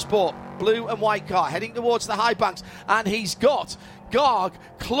Müllner Motorsport blue and white car, heading towards the high banks, and he's got Garg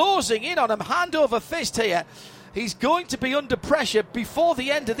closing in on him, hand over fist here. He's going to be under pressure before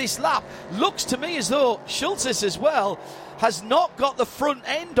the end of this lap. Looks to me as though Schultes as well has not got the front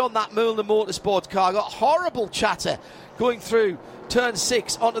end on that Müllner Motorsport car. Got horrible chatter going through turn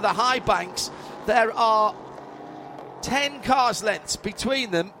 6 onto the high banks. There are 10 cars lengths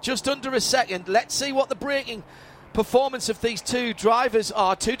between them, just under a second. Let's see what the braking performance of these two drivers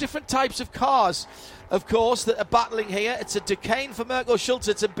are. Two different types of cars, of course, that are battling here. It's a Duquesne for Mirko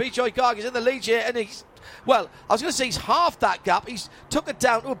Schultes, and Bijoy Garg is in the lead here, and he's, well, I was going to say he's halved that gap. He's took it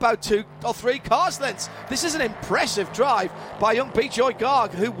down to about 2 or 3 cars lengths. This is an impressive drive by young Bijoy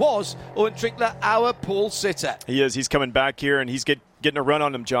Garg, who was Owen Trinkler, our pole sitter. He is. He's coming back here, and he's getting a run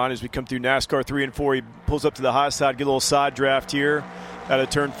on him, John, as we come through NASCAR 3 and 4. He pulls up to the high side, get a little side draft here out of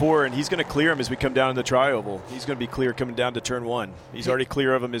turn 4, and he's going to clear him as we come down in the tri-oval. He's going to be clear coming down to turn 1. He's already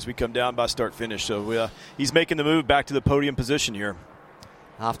clear of him as we come down by start-finish. So he's making the move back to the podium position here.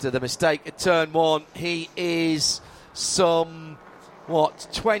 After the mistake at turn 1, he is some,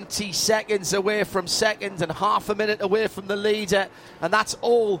 20 seconds away from second and half a minute away from the leader. And that's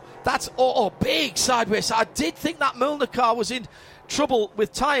all big sideways. I did think that Müllner car was in trouble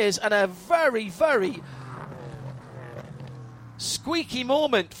with tyres, and a very, very squeaky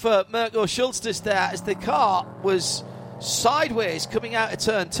moment for Mirko Schultes there as the car was sideways coming out of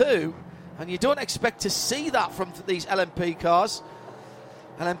turn 2. And you don't expect to see that from these LMP cars.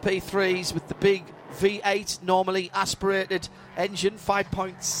 LMP3s with the big V8, normally aspirated engine,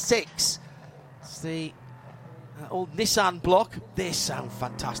 5.6. It's the old Nissan block. They sound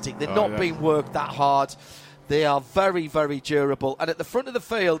fantastic. They're not being worked that hard. They are very, very durable. And at the front of the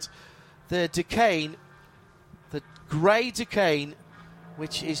field, the Duquesne, the grey Duquesne,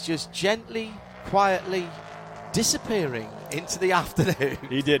 which is just gently, quietly disappearing into the afternoon.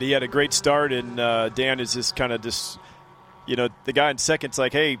 He did. He had a great start, and Dan is just kind of just... You know, the guy in second's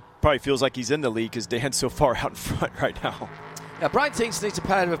like, hey, probably feels like he's in the lead because Dan's so far out in front right now. Yeah, Brian Tinks needs a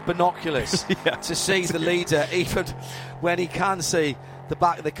pair of binoculars to see the leader, even when he can see the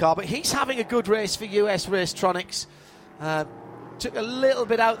back of the car. But he's having a good race for US Racetronics. Took a little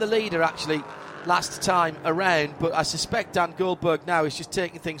bit out the leader, actually, last time around. But I suspect Dan Goldberg now is just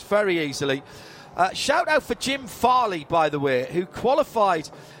taking things very easily. Shout out for Jim Farley, by the way, who qualified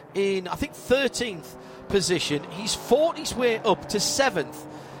in, I think, 13th position. He's fought his way up to 7th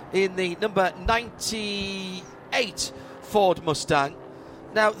in the number 98 Ford Mustang.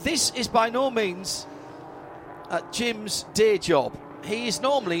 Now, this is by no means Jim's day job. He is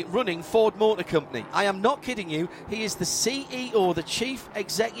normally running Ford Motor Company. I am not kidding you. He is the CEO, the Chief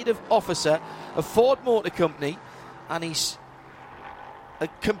Executive Officer of Ford Motor Company, and he's a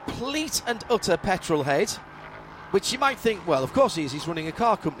complete and utter petrol head. Which you might think, well, of course he is. He's running a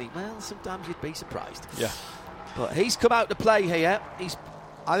car company. Well, sometimes you'd be surprised. Yeah. But he's come out to play here.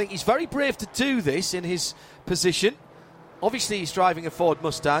 I think he's very brave to do this in his position. Obviously, he's driving a Ford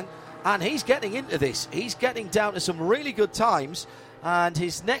Mustang, and he's getting into this. He's getting down to some really good times, and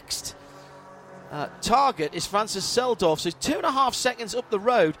his next target is Francis Seldorf. So he's 2.5 seconds up the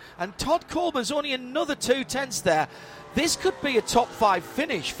road, and Todd Coleman's only another 0.2 there. This could be a top 5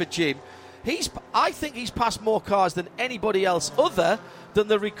 finish for Jim. I think he's passed more cars than anybody else other than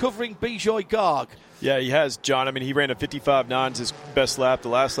the recovering Bijoy Garg. Yeah, he has, John. I mean, he ran a 55.9 his best lap. The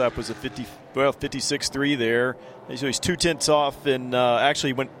last lap was a 56.3 there. So he's 0.2 off, and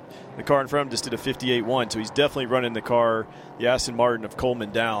actually the car in front of him just did a 58.1. So he's definitely running the car, the Aston Martin of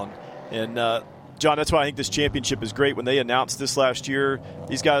Coleman, down. And John, that's why I think this championship is great. When they announced this last year,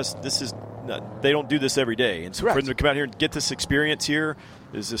 these guys, they don't do this every day. And so for them to come out here and get this experience here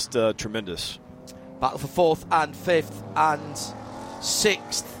is just tremendous. Battle for 4th and 5th and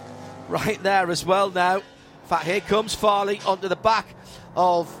 6th right there as well now. In fact, here comes Farley onto the back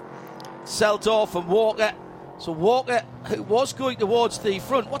of Seldorf and Walker. So Walker, who was going towards the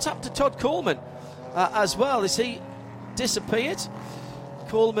front. What's happened to Todd Coleman as well? Is he disappeared?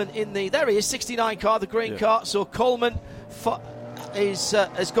 Coleman there he is, 69 car, the green car. So Coleman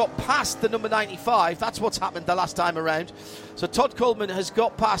has got past the number 95. That's what's happened the last time around. So Todd Coleman has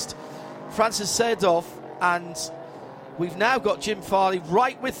got past Francis Seedorf, and we've now got Jim Farley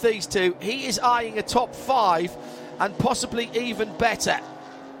right with these two. He is eyeing a top 5 and possibly even better.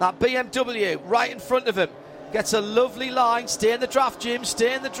 That BMW right in front of him gets a lovely line. Stay in the draft, Jim.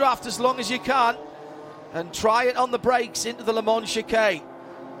 Stay in the draft as long as you can. And try it on the brakes into the Le Mans chicane.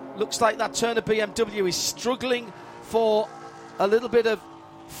 Looks like that Turner BMW is struggling for a little bit of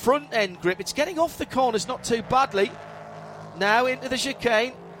front end grip. It's getting off the corners not too badly. Now into the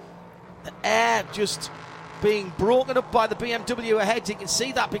chicane. The air just being broken up by the BMW ahead. You can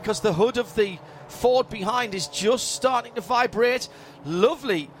see that because the hood of the Ford behind is just starting to vibrate.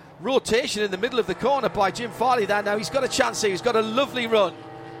 Lovely rotation in the middle of the corner by Jim Farley there. Now he's got a chance here. He's got a lovely run.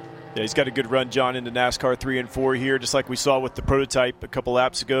 Yeah, he's got a good run, John, into NASCAR 3 and 4 here, just like we saw with the prototype a couple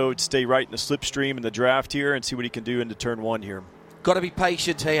laps ago. To stay right in the slipstream in the draft here and see what he can do into turn 1 here. Got to be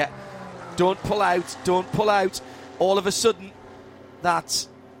patient here. Don't pull out. Don't pull out. All of a sudden, that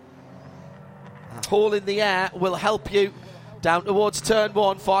hole in the air will help you down towards turn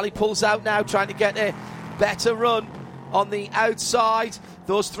 1. Farley pulls out now, trying to get a better run on the outside.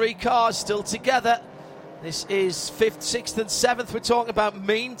 Those 3 cars still together. This is 5th, 6th and 7th. We're talking about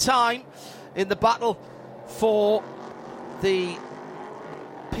meantime in the battle for the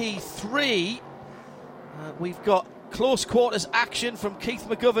P3. We've got close quarters action from Keith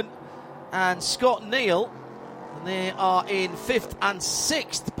McGovern and Scott Neal. And they are in 5th and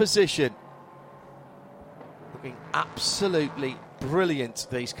 6th position. Looking absolutely brilliant,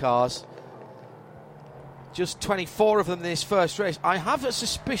 these cars. Just 24 of them in this first race. I have a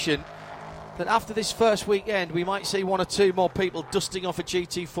suspicion that after this first weekend we might see 1 or 2 more people dusting off a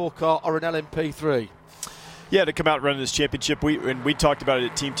GT4 car or an LMP3. Yeah, to come out running this championship. We talked about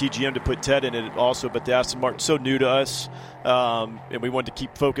it at Team TGM to put Ted in it also, but the Aston Martin's so new to us, and we wanted to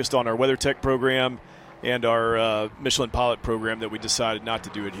keep focused on our WeatherTech program and our Michelin Pilot program that we decided not to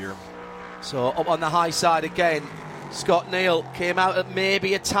do it here. So up on the high side again, Scott Neal came out at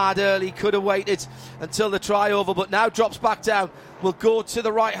maybe a tad early, could have waited until the try-over, but now drops back down. Will go to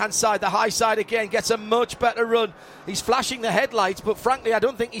the right-hand side, the high side again, gets a much better run. He's flashing the headlights, but frankly, I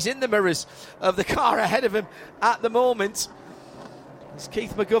don't think he's in the mirrors of the car ahead of him at the moment. As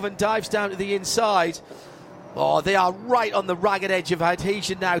Keith McGovern dives down to the inside. Oh, they are right on the ragged edge of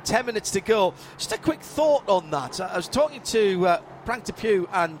adhesion now. 10 minutes to go. Just a quick thought on that. I was talking to Frank Depew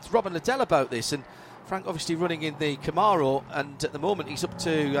and Robin Liddell about this, and Frank obviously running in the Camaro, and at the moment he's up to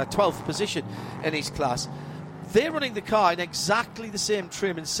 12th position in his class. They're running the car in exactly the same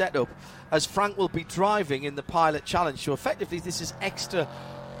trim and setup as Frank will be driving in the Pilot Challenge. So effectively this is extra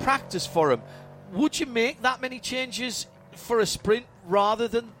practice for him. Would you make that many changes for a sprint rather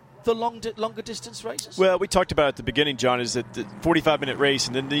than the longer distance races? Well, we talked about at the beginning, John, is that the 45-minute race,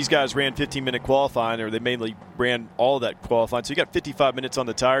 and then these guys ran 15-minute qualifying, or they mainly ran all of that qualifying. So you got 55 minutes on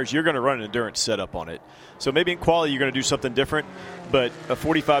the tires. You're going to run an endurance setup on it. So maybe in quali you're going to do something different, but a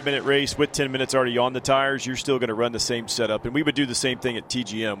 45-minute race with 10 minutes already on the tires, you're still going to run the same setup. And we would do the same thing at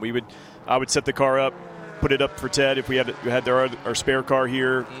TGM. I would set the car up, put it up for Ted if we had our spare car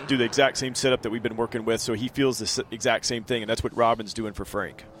here, do the exact same setup that we've been working with, so he feels the exact same thing, and that's what Robin's doing for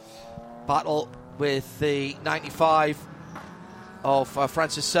Frank. Battle with the 95 of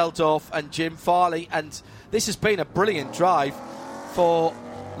Francis Seedorf and Jim Farley, and this has been a brilliant drive for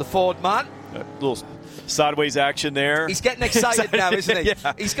the Ford man. A little sideways action there. He's getting excited now, isn't he?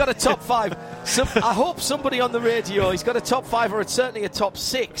 Yeah. He's got a top 5. I hope somebody on the radio, he's got a top 5 or it's certainly a top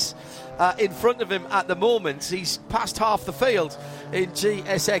 6 in front of him at the moment. He's past half the field in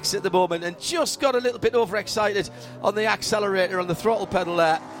GSX at the moment and just got a little bit overexcited on the accelerator, on the throttle pedal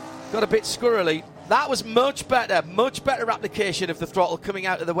there. Got a bit squirrely. That was much better application of the throttle coming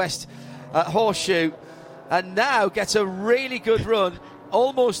out of the West Horseshoe, and now gets a really good run.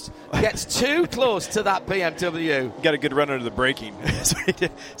 Almost gets too close to that BMW. Got a good run under the braking.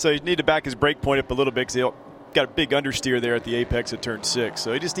 So he need to back his brake point up a little bit because he got a big understeer there at the apex of turn 6.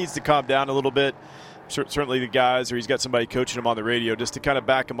 So he just needs to calm down a little bit. Certainly the guys, or he's got somebody coaching him on the radio just to kind of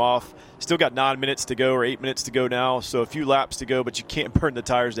back him off. Still got 9 minutes to go or 8 minutes to go now, so a few laps to go, but you can't burn the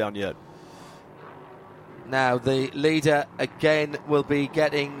tires down yet. Now the leader again will be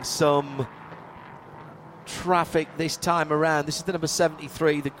getting some traffic this time around. This is the number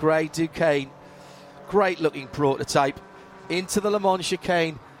 73, the grey Duquesne. Great looking prototype. Into the Le Mans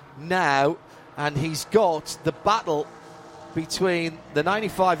chicane now, and he's got the battle between the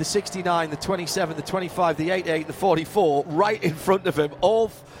 95, the 69, the 27, the 25, the 88, the 44 right in front of him. All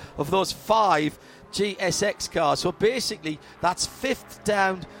of those 5 GSX cars. So basically that's 5th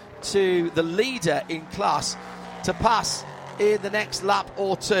down to the leader in class to pass in the next lap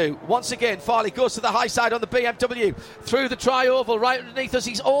or two. Once again, Farley goes to the high side on the BMW, through the tri-oval, right underneath us.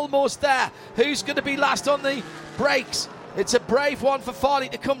 He's almost there. Who's going to be last on the brakes? It's a brave one for Farley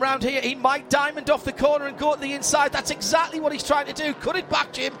to come round here. He might diamond off the corner and go to the inside. That's exactly what he's trying to do. Cut it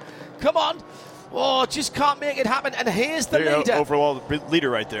back, Jim. Come on. Oh, just can't make it happen. And here's the leader. Overall leader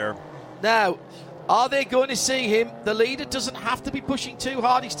right there. Now, are they going to see him? The leader doesn't have to be pushing too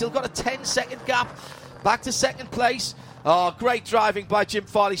hard. He's still got a 10-second gap back to second place. Oh, great driving by Jim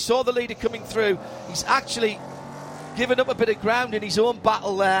Farley. Saw the leader coming through. He's actually given up a bit of ground in his own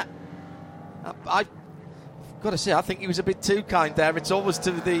battle there. I've got to say, I think he was a bit too kind there. It's always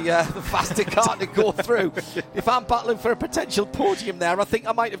to the faster car to go through. If I'm battling for a potential podium there, I think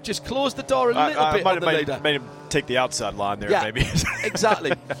I might have just closed the door a little bit on the leader. Made him take the outside line there, yeah, maybe.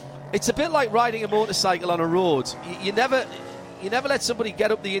 Exactly. It's a bit like riding a motorcycle on a road. You never let somebody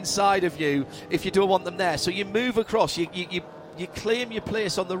get up the inside of you if you don't want them there. So you move across. You claim your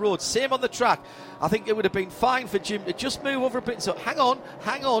place on the road. Same on the track. I think it would have been fine for Jim to just move over a bit. So hang on,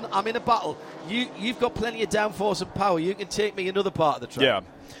 I'm in a battle. You've got plenty of downforce and power. You can take me another part of the track. Yeah,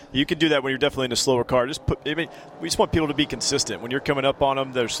 you can do that when you're definitely in a slower car. We just want people to be consistent. When you're coming up on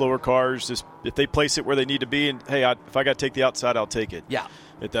them, they're slower cars. Just if they place it where they need to be, and hey, if I got to take the outside, I'll take it. Yeah.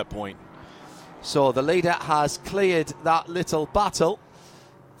 At that point. So the leader has cleared that little battle,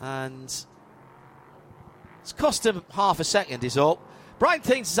 and it's cost him half a second is all. Brian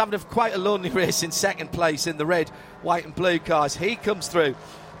Thiens is having quite a lonely race in second place in the red, white and blue cars. He comes through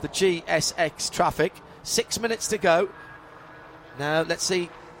the GSX traffic. 6 minutes to go. Now let's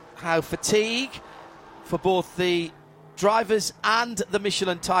see how fatigue for both the drivers and the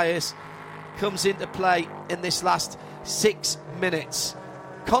Michelin tyres comes into play in this last 6 minutes.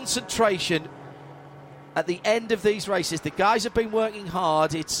 Concentration at the end of these races. The guys have been working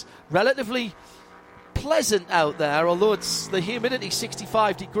hard. It's relatively pleasant out there, although it's the humidity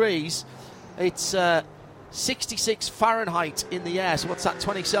 65 degrees. It's 66 Fahrenheit in the air, so what's that,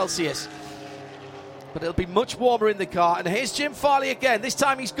 20 Celsius? But it'll be much warmer in the car. And here's Jim Farley again. This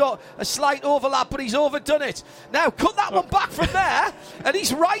time he's got a slight overlap, but he's overdone it. Now, cut that one back from there, and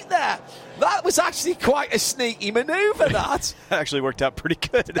he's right there. That was actually quite a sneaky manoeuvre, that. Actually worked out pretty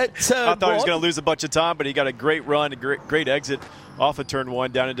good. I thought he was going to lose a bunch of time, but he got a great run, a great exit off of turn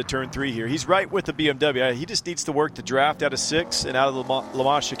 1 down into turn 3 here. He's right with the BMW. He just needs to work the draft out of 6 and out of the Le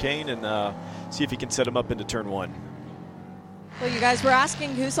Mans chicane and see if he can set him up into turn 1. Well, you guys were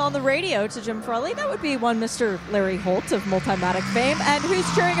asking who's on the radio to Jim Farley. That would be one Mr. Larry Holt of Multimatic fame. And who's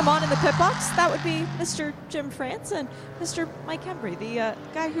cheering him on in the pit box? That would be Mr. Jim France and Mr. Mike Hembry, the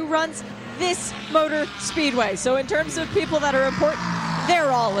guy who runs this motor speedway. So in terms of people that are important,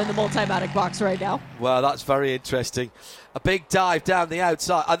 they're all in the Multimatic box right now. Well, that's very interesting. A big dive down the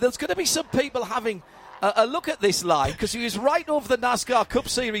outside. There's going to be some people having a look at this line, because he was right over the NASCAR Cup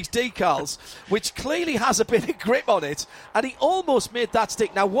Series decals, which clearly has a bit of grip on it, and he almost made that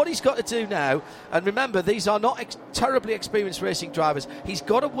stick. Now, what he's got to do now, and remember, these are not terribly experienced racing drivers, he's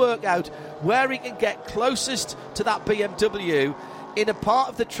got to work out where he can get closest to that BMW in a part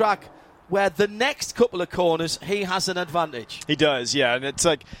of the track where the next couple of corners he has an advantage. He does, yeah, and it's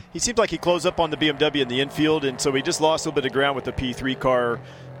like he seems like he closed up on the BMW in the infield, and so he just lost a little bit of ground with the P3 car,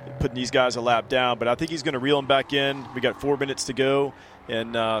 putting these guys a lap down, but I think he's going to reel them back in. We got 4 minutes to go,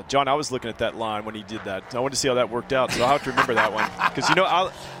 and John, I was looking at that line when he did that. I wanted to see how that worked out, so I'll have to remember that one, because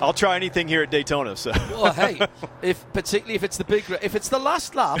I'll try anything here at Daytona. So, well, hey, particularly if it's the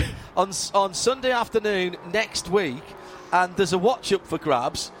last lap on Sunday afternoon next week, and there's a watch up for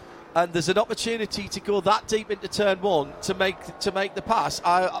grabs, and there's an opportunity to go that deep into turn 1 to make the pass.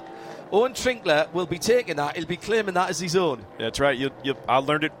 Owen Trinkler will be taking that. He'll be claiming that as his own. That's right. I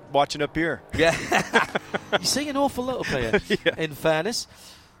learned it watching up here. Yeah. You see an awful lot here, yeah. In fairness.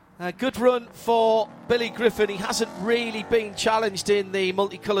 Good run for Billy Griffin. He hasn't really been challenged in the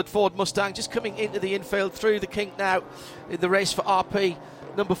multicoloured Ford Mustang. Just coming into the infield through the kink now in the race for RP,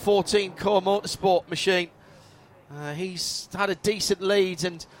 number 14, Core Motorsport machine. He's had a decent lead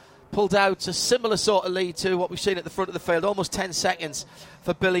and pulled out a similar sort of lead to what we've seen at the front of the field, almost 10 seconds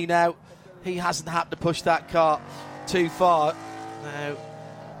for Billy now. He hasn't had to push that car too far. Now,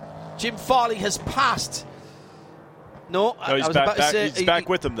 Jim Farley has passed. No, he's back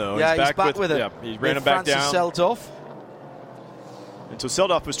with him, though. Yeah, he's back with him. Yeah, he ran him back down. Seldorf. And so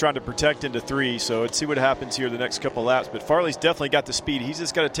Seldorf was trying to protect into 3, so let's see what happens here the next couple laps. But Farley's definitely got the speed. He's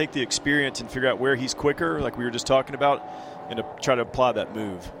just got to take the experience and figure out where he's quicker, like we were just talking about, and to try to apply that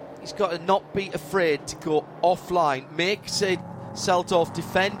move. He's got to not be afraid to go offline. Make Seldorf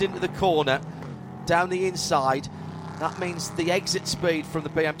defend into the corner, down the inside, That means the exit speed from the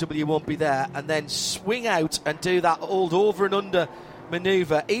BMW won't be there, and then swing out and do that old over and under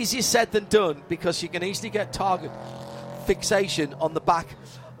manoeuvre. Easier said than done, because you can easily get target fixation on the back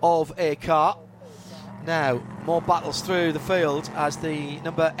of a car. Now, more battles through the field as the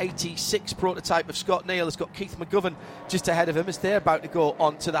number 86 prototype of Scott Neal has got Keith McGovern just ahead of him as they're about to go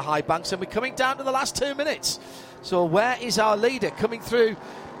onto the high banks, and we're coming down to the last 2 minutes. So where is our leader coming through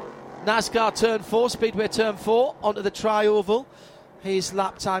NASCAR Turn 4, Speedway Turn 4, onto the tri-oval? His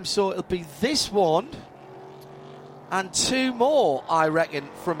lap time, so it'll be this one and 2 more, I reckon,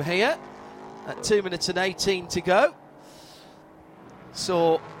 from here at 2 minutes and 18 to go.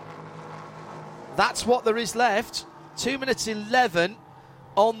 So that's what there is left. 2 minutes 11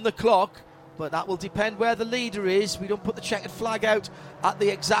 on the clock, but that will depend where the leader is. We don't put the checkered flag out at the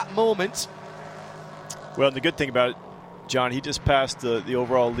exact moment. Well, and the good thing about it, John, he just passed the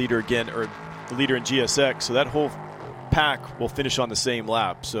overall leader again, or the leader in GSX, so that whole pack will finish on the same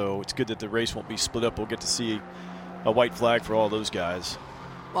lap. So it's good that the race won't be split up. We'll get to see a white flag for all those guys.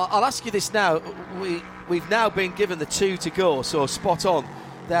 Well, I'll ask you this now. We've now been given the 2 to go, so spot on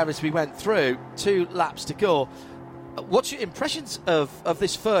there as we went through. 2 laps to go. What's your impressions of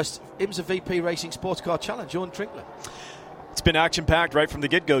this first IMSA VP Racing Sports Car Challenge, Owen Trinkler? It's been action-packed right from the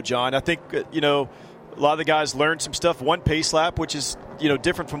get-go, John. I think, a lot of the guys learned some stuff. 1 pace lap, which is,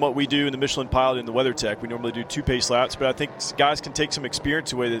 different from what we do in the Michelin Pilot and the WeatherTech. We normally do 2 pace laps, but I think guys can take some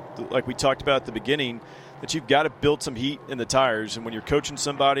experience away that, like we talked about at the beginning, that you've got to build some heat in the tires. And when you're coaching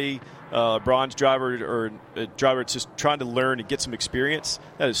somebody, a bronze driver or a driver that's just trying to learn and get some experience,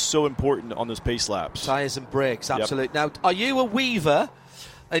 that is so important on those pace laps. Tyres and brakes, absolutely. Yep. Now, are you a weaver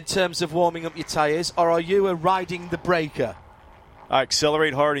in terms of warming up your tyres, or are you a riding the breaker? I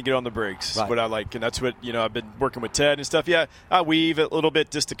accelerate hard and get on the brakes. Right. Is what I like, and that's what I've been working with Ted and stuff. Yeah, I weave a little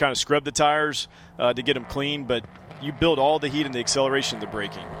bit just to kind of scrub the tires to get them clean. But you build all the heat in the acceleration of the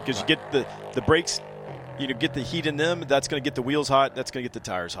braking, because you get the brakes. Get the heat in them. That's going to get the wheels hot. That's going to get the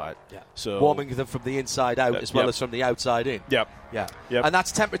tires hot. Yeah. So warming them from the inside out as well as from the outside in. Yep. Yeah. Yep. And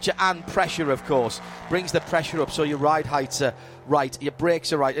that's temperature and pressure, of course. Brings the pressure up so your ride heights are right, your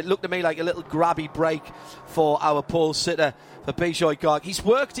brakes are right. It looked to me like a little grabby brake for our pole sitter for Bijoy Garg. He's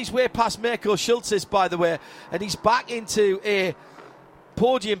worked his way past Mirko Schultzes, by the way, and he's back into a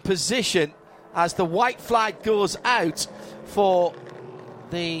podium position as the white flag goes out for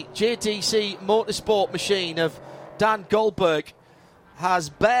the JDC Motorsport machine of Dan Goldberg. Has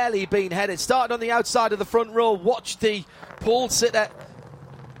barely been headed. Started on the outside of the front row. Watched the pole sitter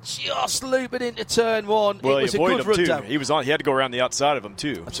just loop it into turn 1. Well, it was he a good run too. down. He had to go around the outside of him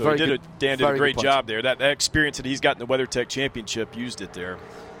too. That's so Dan did a great job there. That experience that he's got in the WeatherTech Championship, used it there.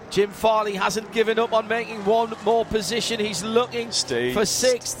 Jim Farley hasn't given up on making one more position. He's looking for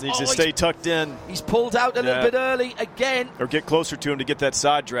 6th. Needs to stay tucked in. He's pulled out a little bit early again. Or get closer to him to get that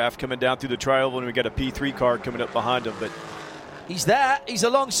side draft coming down through the tri-oval, and we got a P3 car coming up behind him. But he's there. He's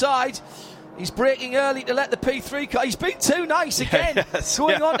alongside. He's braking early to let the P3 car. He's been too nice again,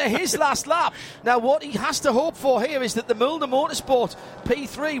 going on to his last lap. Now, what he has to hope for here is that the Mulder Motorsport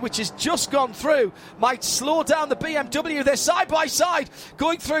P3, which has just gone through, might slow down the BMW. They're side by side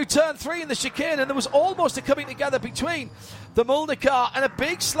going through turn 3 in the chicane, and there was almost a coming together between the Mulder car and a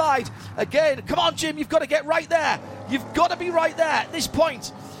big slide again. Come on, Jim, you've got to get right there. You've got to be right there at this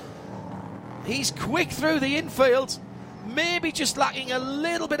point. He's quick through the infield. Maybe just lacking a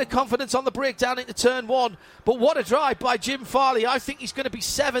little bit of confidence on the breakdown into turn 1. But what a drive by Jim Farley. I think he's going to be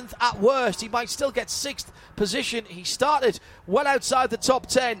 7th at worst. He might still get 6th position. He started well outside the top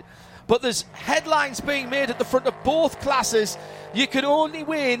 10. But there's headlines being made at the front of both classes. You can only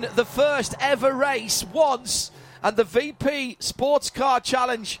win the first ever race once. And the VP Sports Car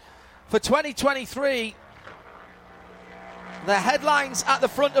Challenge for 2023, the headlines at the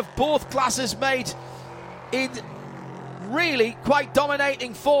front of both classes made in really quite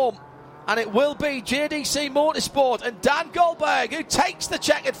dominating form, and it will be JDC Motorsport and Dan Goldberg who takes the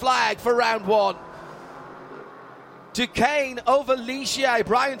checkered flag for round 1. Duquesne over Ligier.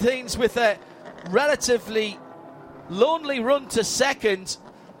 Brian Thiens with a relatively lonely run to second,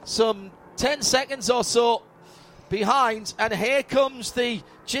 some 10 seconds or so behind, and here comes the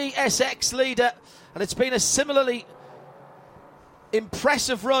GSX leader, and it's been a similarly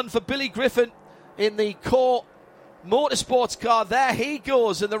impressive run for Billy Griffin in the core Motorsports car. There he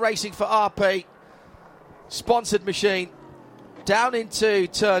goes in the Racing for RP sponsored machine down into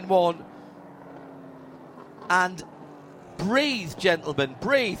turn 1, and breathe, gentlemen,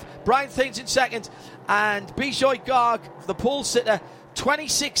 breathe. Brian Thiens in second, and Bijoy Garg, the pole sitter,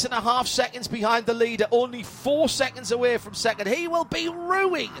 26.5 seconds behind the leader, only 4 seconds away from second. He will be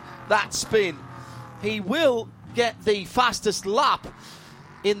ruining that spin. He will get the fastest lap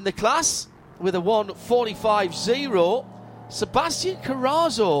in the class with a 1:45.0. Sebastian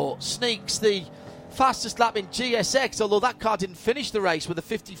Carrazzo sneaks the fastest lap in GSX, although that car didn't finish the race with a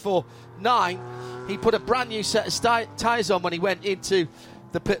 54.9. He put a brand new set of tyres on when he went into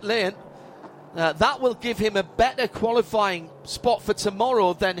the pit lane. That will give him a better qualifying spot for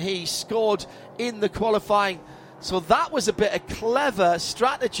tomorrow than he scored in the qualifying. So that was a bit of clever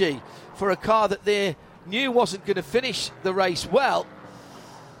strategy for a car that they knew wasn't going to finish the race well.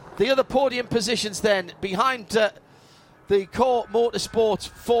 The other podium positions then behind the Core Motorsport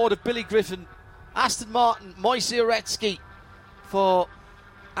Ford of Billy Griffin, Aston Martin, Moise Uretsky for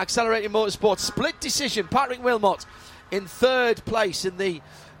Accelerating Motorsport. Split decision, Patrick Wilmot in third place in the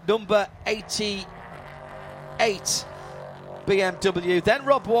number 88 BMW. Then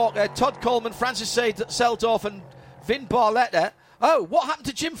Rob Walker, Todd Coleman, Francis Seldorf and Vin Barletta. Oh, what happened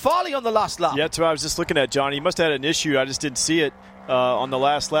to Jim Farley on the last lap? Yeah, that's what I was just looking at, John. He must have had an issue. I just didn't see it on the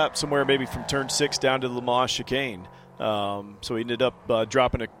last lap, somewhere maybe from turn 6 down to the Le Mans chicane. So he ended up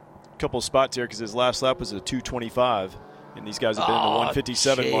dropping a couple spots here because his last lap was a 2:25, and these guys have been in the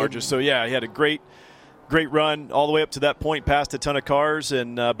 1:57 margin. So yeah, he had a great run all the way up to that point, past a ton of cars,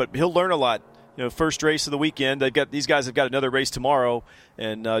 and but he'll learn a lot. First race of the weekend. These guys have got another race tomorrow,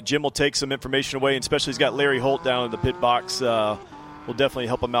 and Jim will take some information away, and especially he's got Larry Holt down in the pit box. Will definitely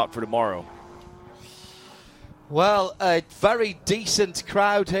help him out for tomorrow. Well, a very decent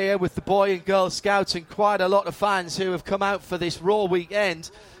crowd here with the Boy and Girl Scouts and quite a lot of fans who have come out for this Raw weekend.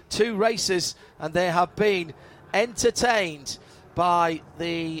 2 races, and they have been entertained by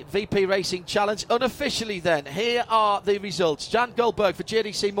the VP Racing Challenge. Unofficially then, here are the results. Jan Goldberg for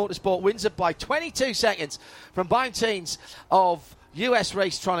JDC Motorsport wins it by 22 seconds from Biontines of US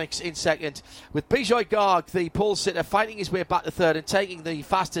Racetronics in second, with Bijoy Garg, the pole sitter, fighting his way back to third and taking the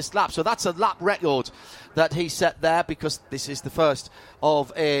fastest lap. So that's a lap record that he set there, because this is the first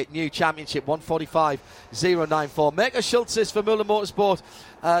of a new championship, 1:45.094. Mirko Schultzes for Müller Motorsport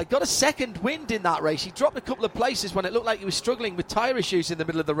got a second wind in that race. He dropped a couple of places when it looked like he was struggling with tyre issues in the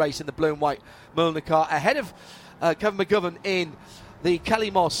middle of the race in the blue and white Müller car, ahead of Kevin McGovern in the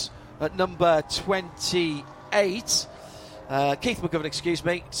Kelly Moss at number 28. Keith McGovern, excuse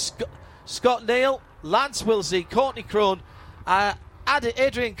me. Scott Neal, Lance Wilsey, Courtney Crone,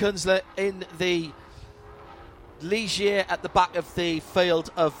 Adrian Kunzler in the Ligier at the back of the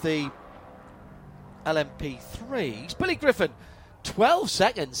field of the LMP3s. Billy Griffin, 12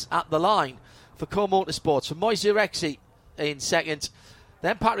 seconds at the line for Core Motorsports. For Moise Uretsky in second.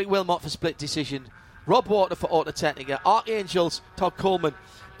 Then Patrick Wilmot for split decision. Rob Walker for Autotechnica. Archangels, Todd Coleman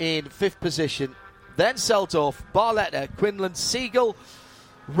in 5th position. Then Seldorf, Barletta, Quinlan, Siegel,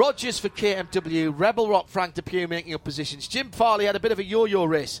 Rogers for KMW, Rebel Rock, Frank Depew making up positions. Jim Farley had a bit of a yo-yo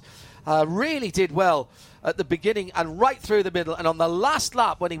race. Really did well at the beginning and right through the middle. And on the last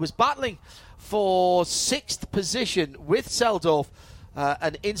lap, when he was battling for 6th position with Seldorf,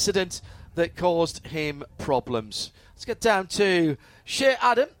 an incident that caused him problems. Let's get down to Shea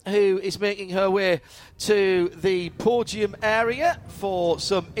Adam, who is making her way to the podium area for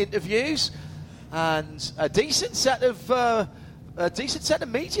some interviews. And a decent set of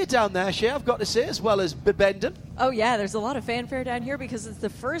media down there, Shea, I've got to say, as well as Bibendum. Oh, yeah, there's a lot of fanfare down here because it's the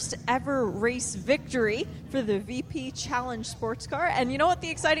first ever race victory for the VP Challenge sports car. And you know what the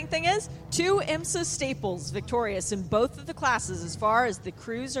exciting thing is? 2 IMSA staples victorious in both of the classes as far as the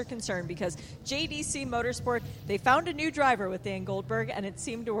crews are concerned, because JDC Motorsport, they found a new driver with Dan Goldberg, and it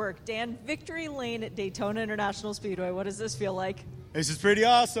seemed to work. Dan, victory lane at Daytona International Speedway. What does this feel like? This is pretty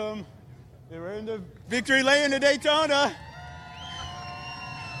awesome. We're in the victory lane at Daytona.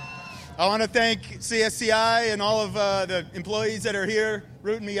 I want to thank CSCI and all of the employees that are here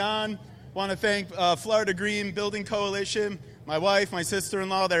rooting me on. I want to thank Florida Green Building Coalition, my wife, my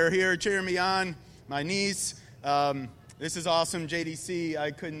sister-in-law that are here cheering me on, my niece. This is awesome, JDC.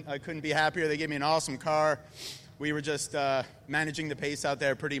 I couldn't be happier. They gave me an awesome car. We were just managing the pace out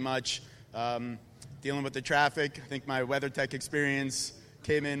there pretty much, dealing with the traffic. I think my WeatherTech experience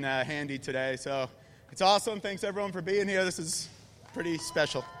came in handy today. So it's awesome. Thanks, everyone, for being here. This is pretty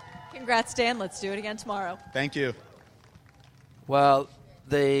special. Congrats, Dan. Let's do it again tomorrow. Thank you. Well,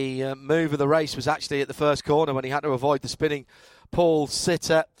 the move of the race was actually at the first corner when he had to avoid the spinning pole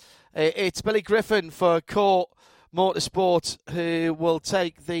sitter. It's Billy Griffin for Core Motorsport who will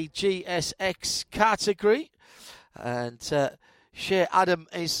take the GSX category. And Shea Adam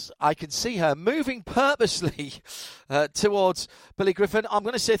is, I can see her moving purposely towards Billy Griffin. I'm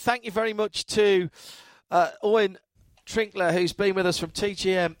going to say thank you very much to Owen Trinkler, who's been with us from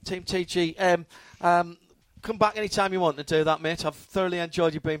TGM, Team TGM. come back anytime you want to do that, mate. I've thoroughly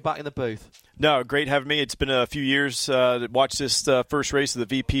enjoyed you being back in the booth. No, great having me. It's been a few years to watch this first race of the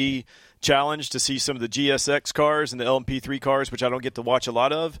VP Challenge, to see some of the GSX cars and the LMP3 cars, which I don't get to watch a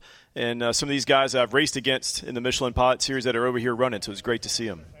lot of, and some of these guys I've raced against in the Michelin Pilot Series that are over here running, so it's great to see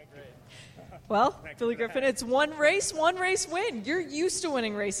them. Well, Billy Griffin, it's one race win. You're used to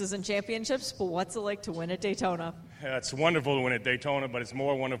winning races and championships, but what's it like to win at Daytona? Yeah, it's wonderful to win at Daytona, but it's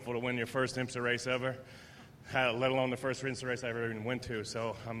more wonderful to win your first IMSA race ever, let alone the first IMSA race I ever even went to.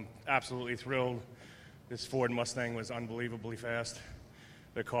 So I'm absolutely thrilled. This Ford Mustang was unbelievably fast.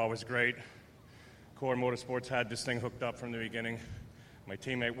 The car was great. Core Motorsports had this thing hooked up from the beginning. My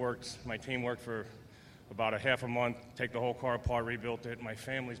team worked for about a half a month, take the whole car apart, rebuilt it. My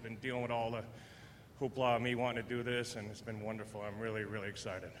family's been dealing with all the hoopla of me wanting to do this, and it's been wonderful. I'm really, really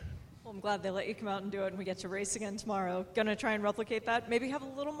excited. Well, I'm glad they let you come out and do it, and we get to race again tomorrow. Going to try and replicate that? Maybe have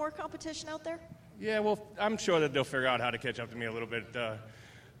a little more competition out there? Yeah, well, I'm sure that they'll figure out how to catch up to me a little bit.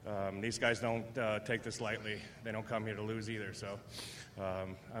 These guys don't take this lightly. They don't come here to lose either, so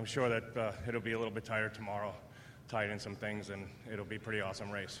I'm sure that it'll be a little bit tighter tomorrow, tight in some things, and it'll be a pretty awesome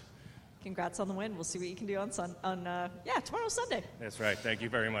race. Congrats on the win. We'll see what you can do on tomorrow's Sunday. That's right. Thank you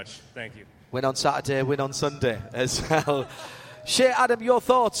very much. Thank you. Win on Saturday, win on Sunday as well. Shea, Adam, your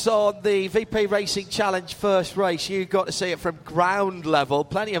thoughts on the VP Racing Challenge first race? You got to see it from ground level.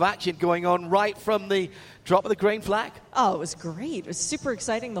 Plenty of action going on right from the drop of the green flag. Oh, it was great. It was super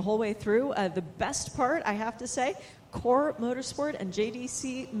exciting the whole way through. The best part, I have to say, Core Motorsport and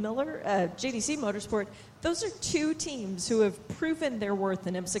JDC Motorsport, those are two teams who have proven their worth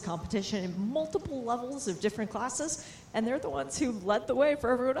in IMSA competition in multiple levels of different classes, and they're the ones who led the way for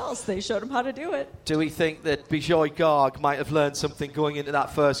everyone else. They showed them how to do it. Do we think that Bijoy Garg might have learned something going into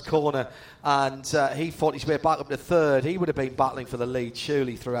that first corner, and he fought his way back up to third? He would have been battling for the lead,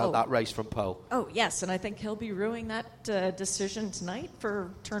 surely, throughout that race from pole. Oh, yes, and I think he'll be ruining that decision tonight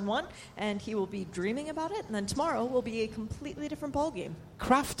for turn one, and he will be dreaming about it, and then tomorrow will be a completely different ballgame.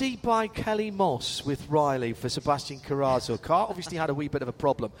 Crafty by Kelly Moss with Riley for Sebastian Carrazzo. Car obviously had a wee bit of a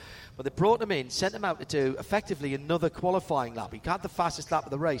problem, but they brought him in, sent him out to do effectively another qualifying lap. He had the fastest lap of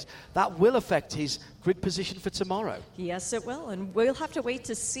the race. That will affect his grid position for tomorrow. Yes, it will, and we'll have to wait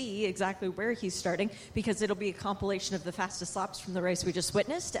to see exactly where he's starting, because it'll be a compilation of the fastest laps from the race we just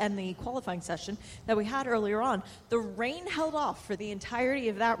witnessed and the qualifying session that we had earlier on. The rain held off for the entirety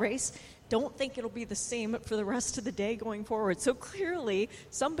of that race. Don't think it'll be the same for the rest of the day going forward. So clearly,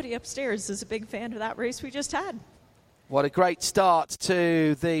 somebody upstairs is a big fan of that race we just had. What a great start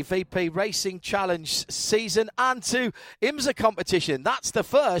to the VP Racing Challenge season and to IMSA competition. That's the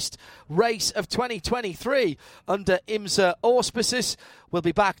first race of 2023 under IMSA auspices. We'll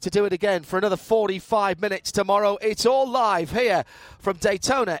be back to do it again for another 45 minutes tomorrow. It's all live here from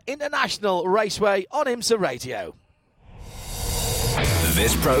Daytona International Raceway on IMSA Radio.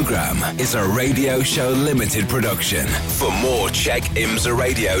 This program is a Radio Show Limited production. For more, check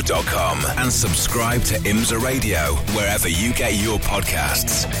imsaradio.com and subscribe to IMSA Radio wherever you get your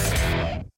podcasts.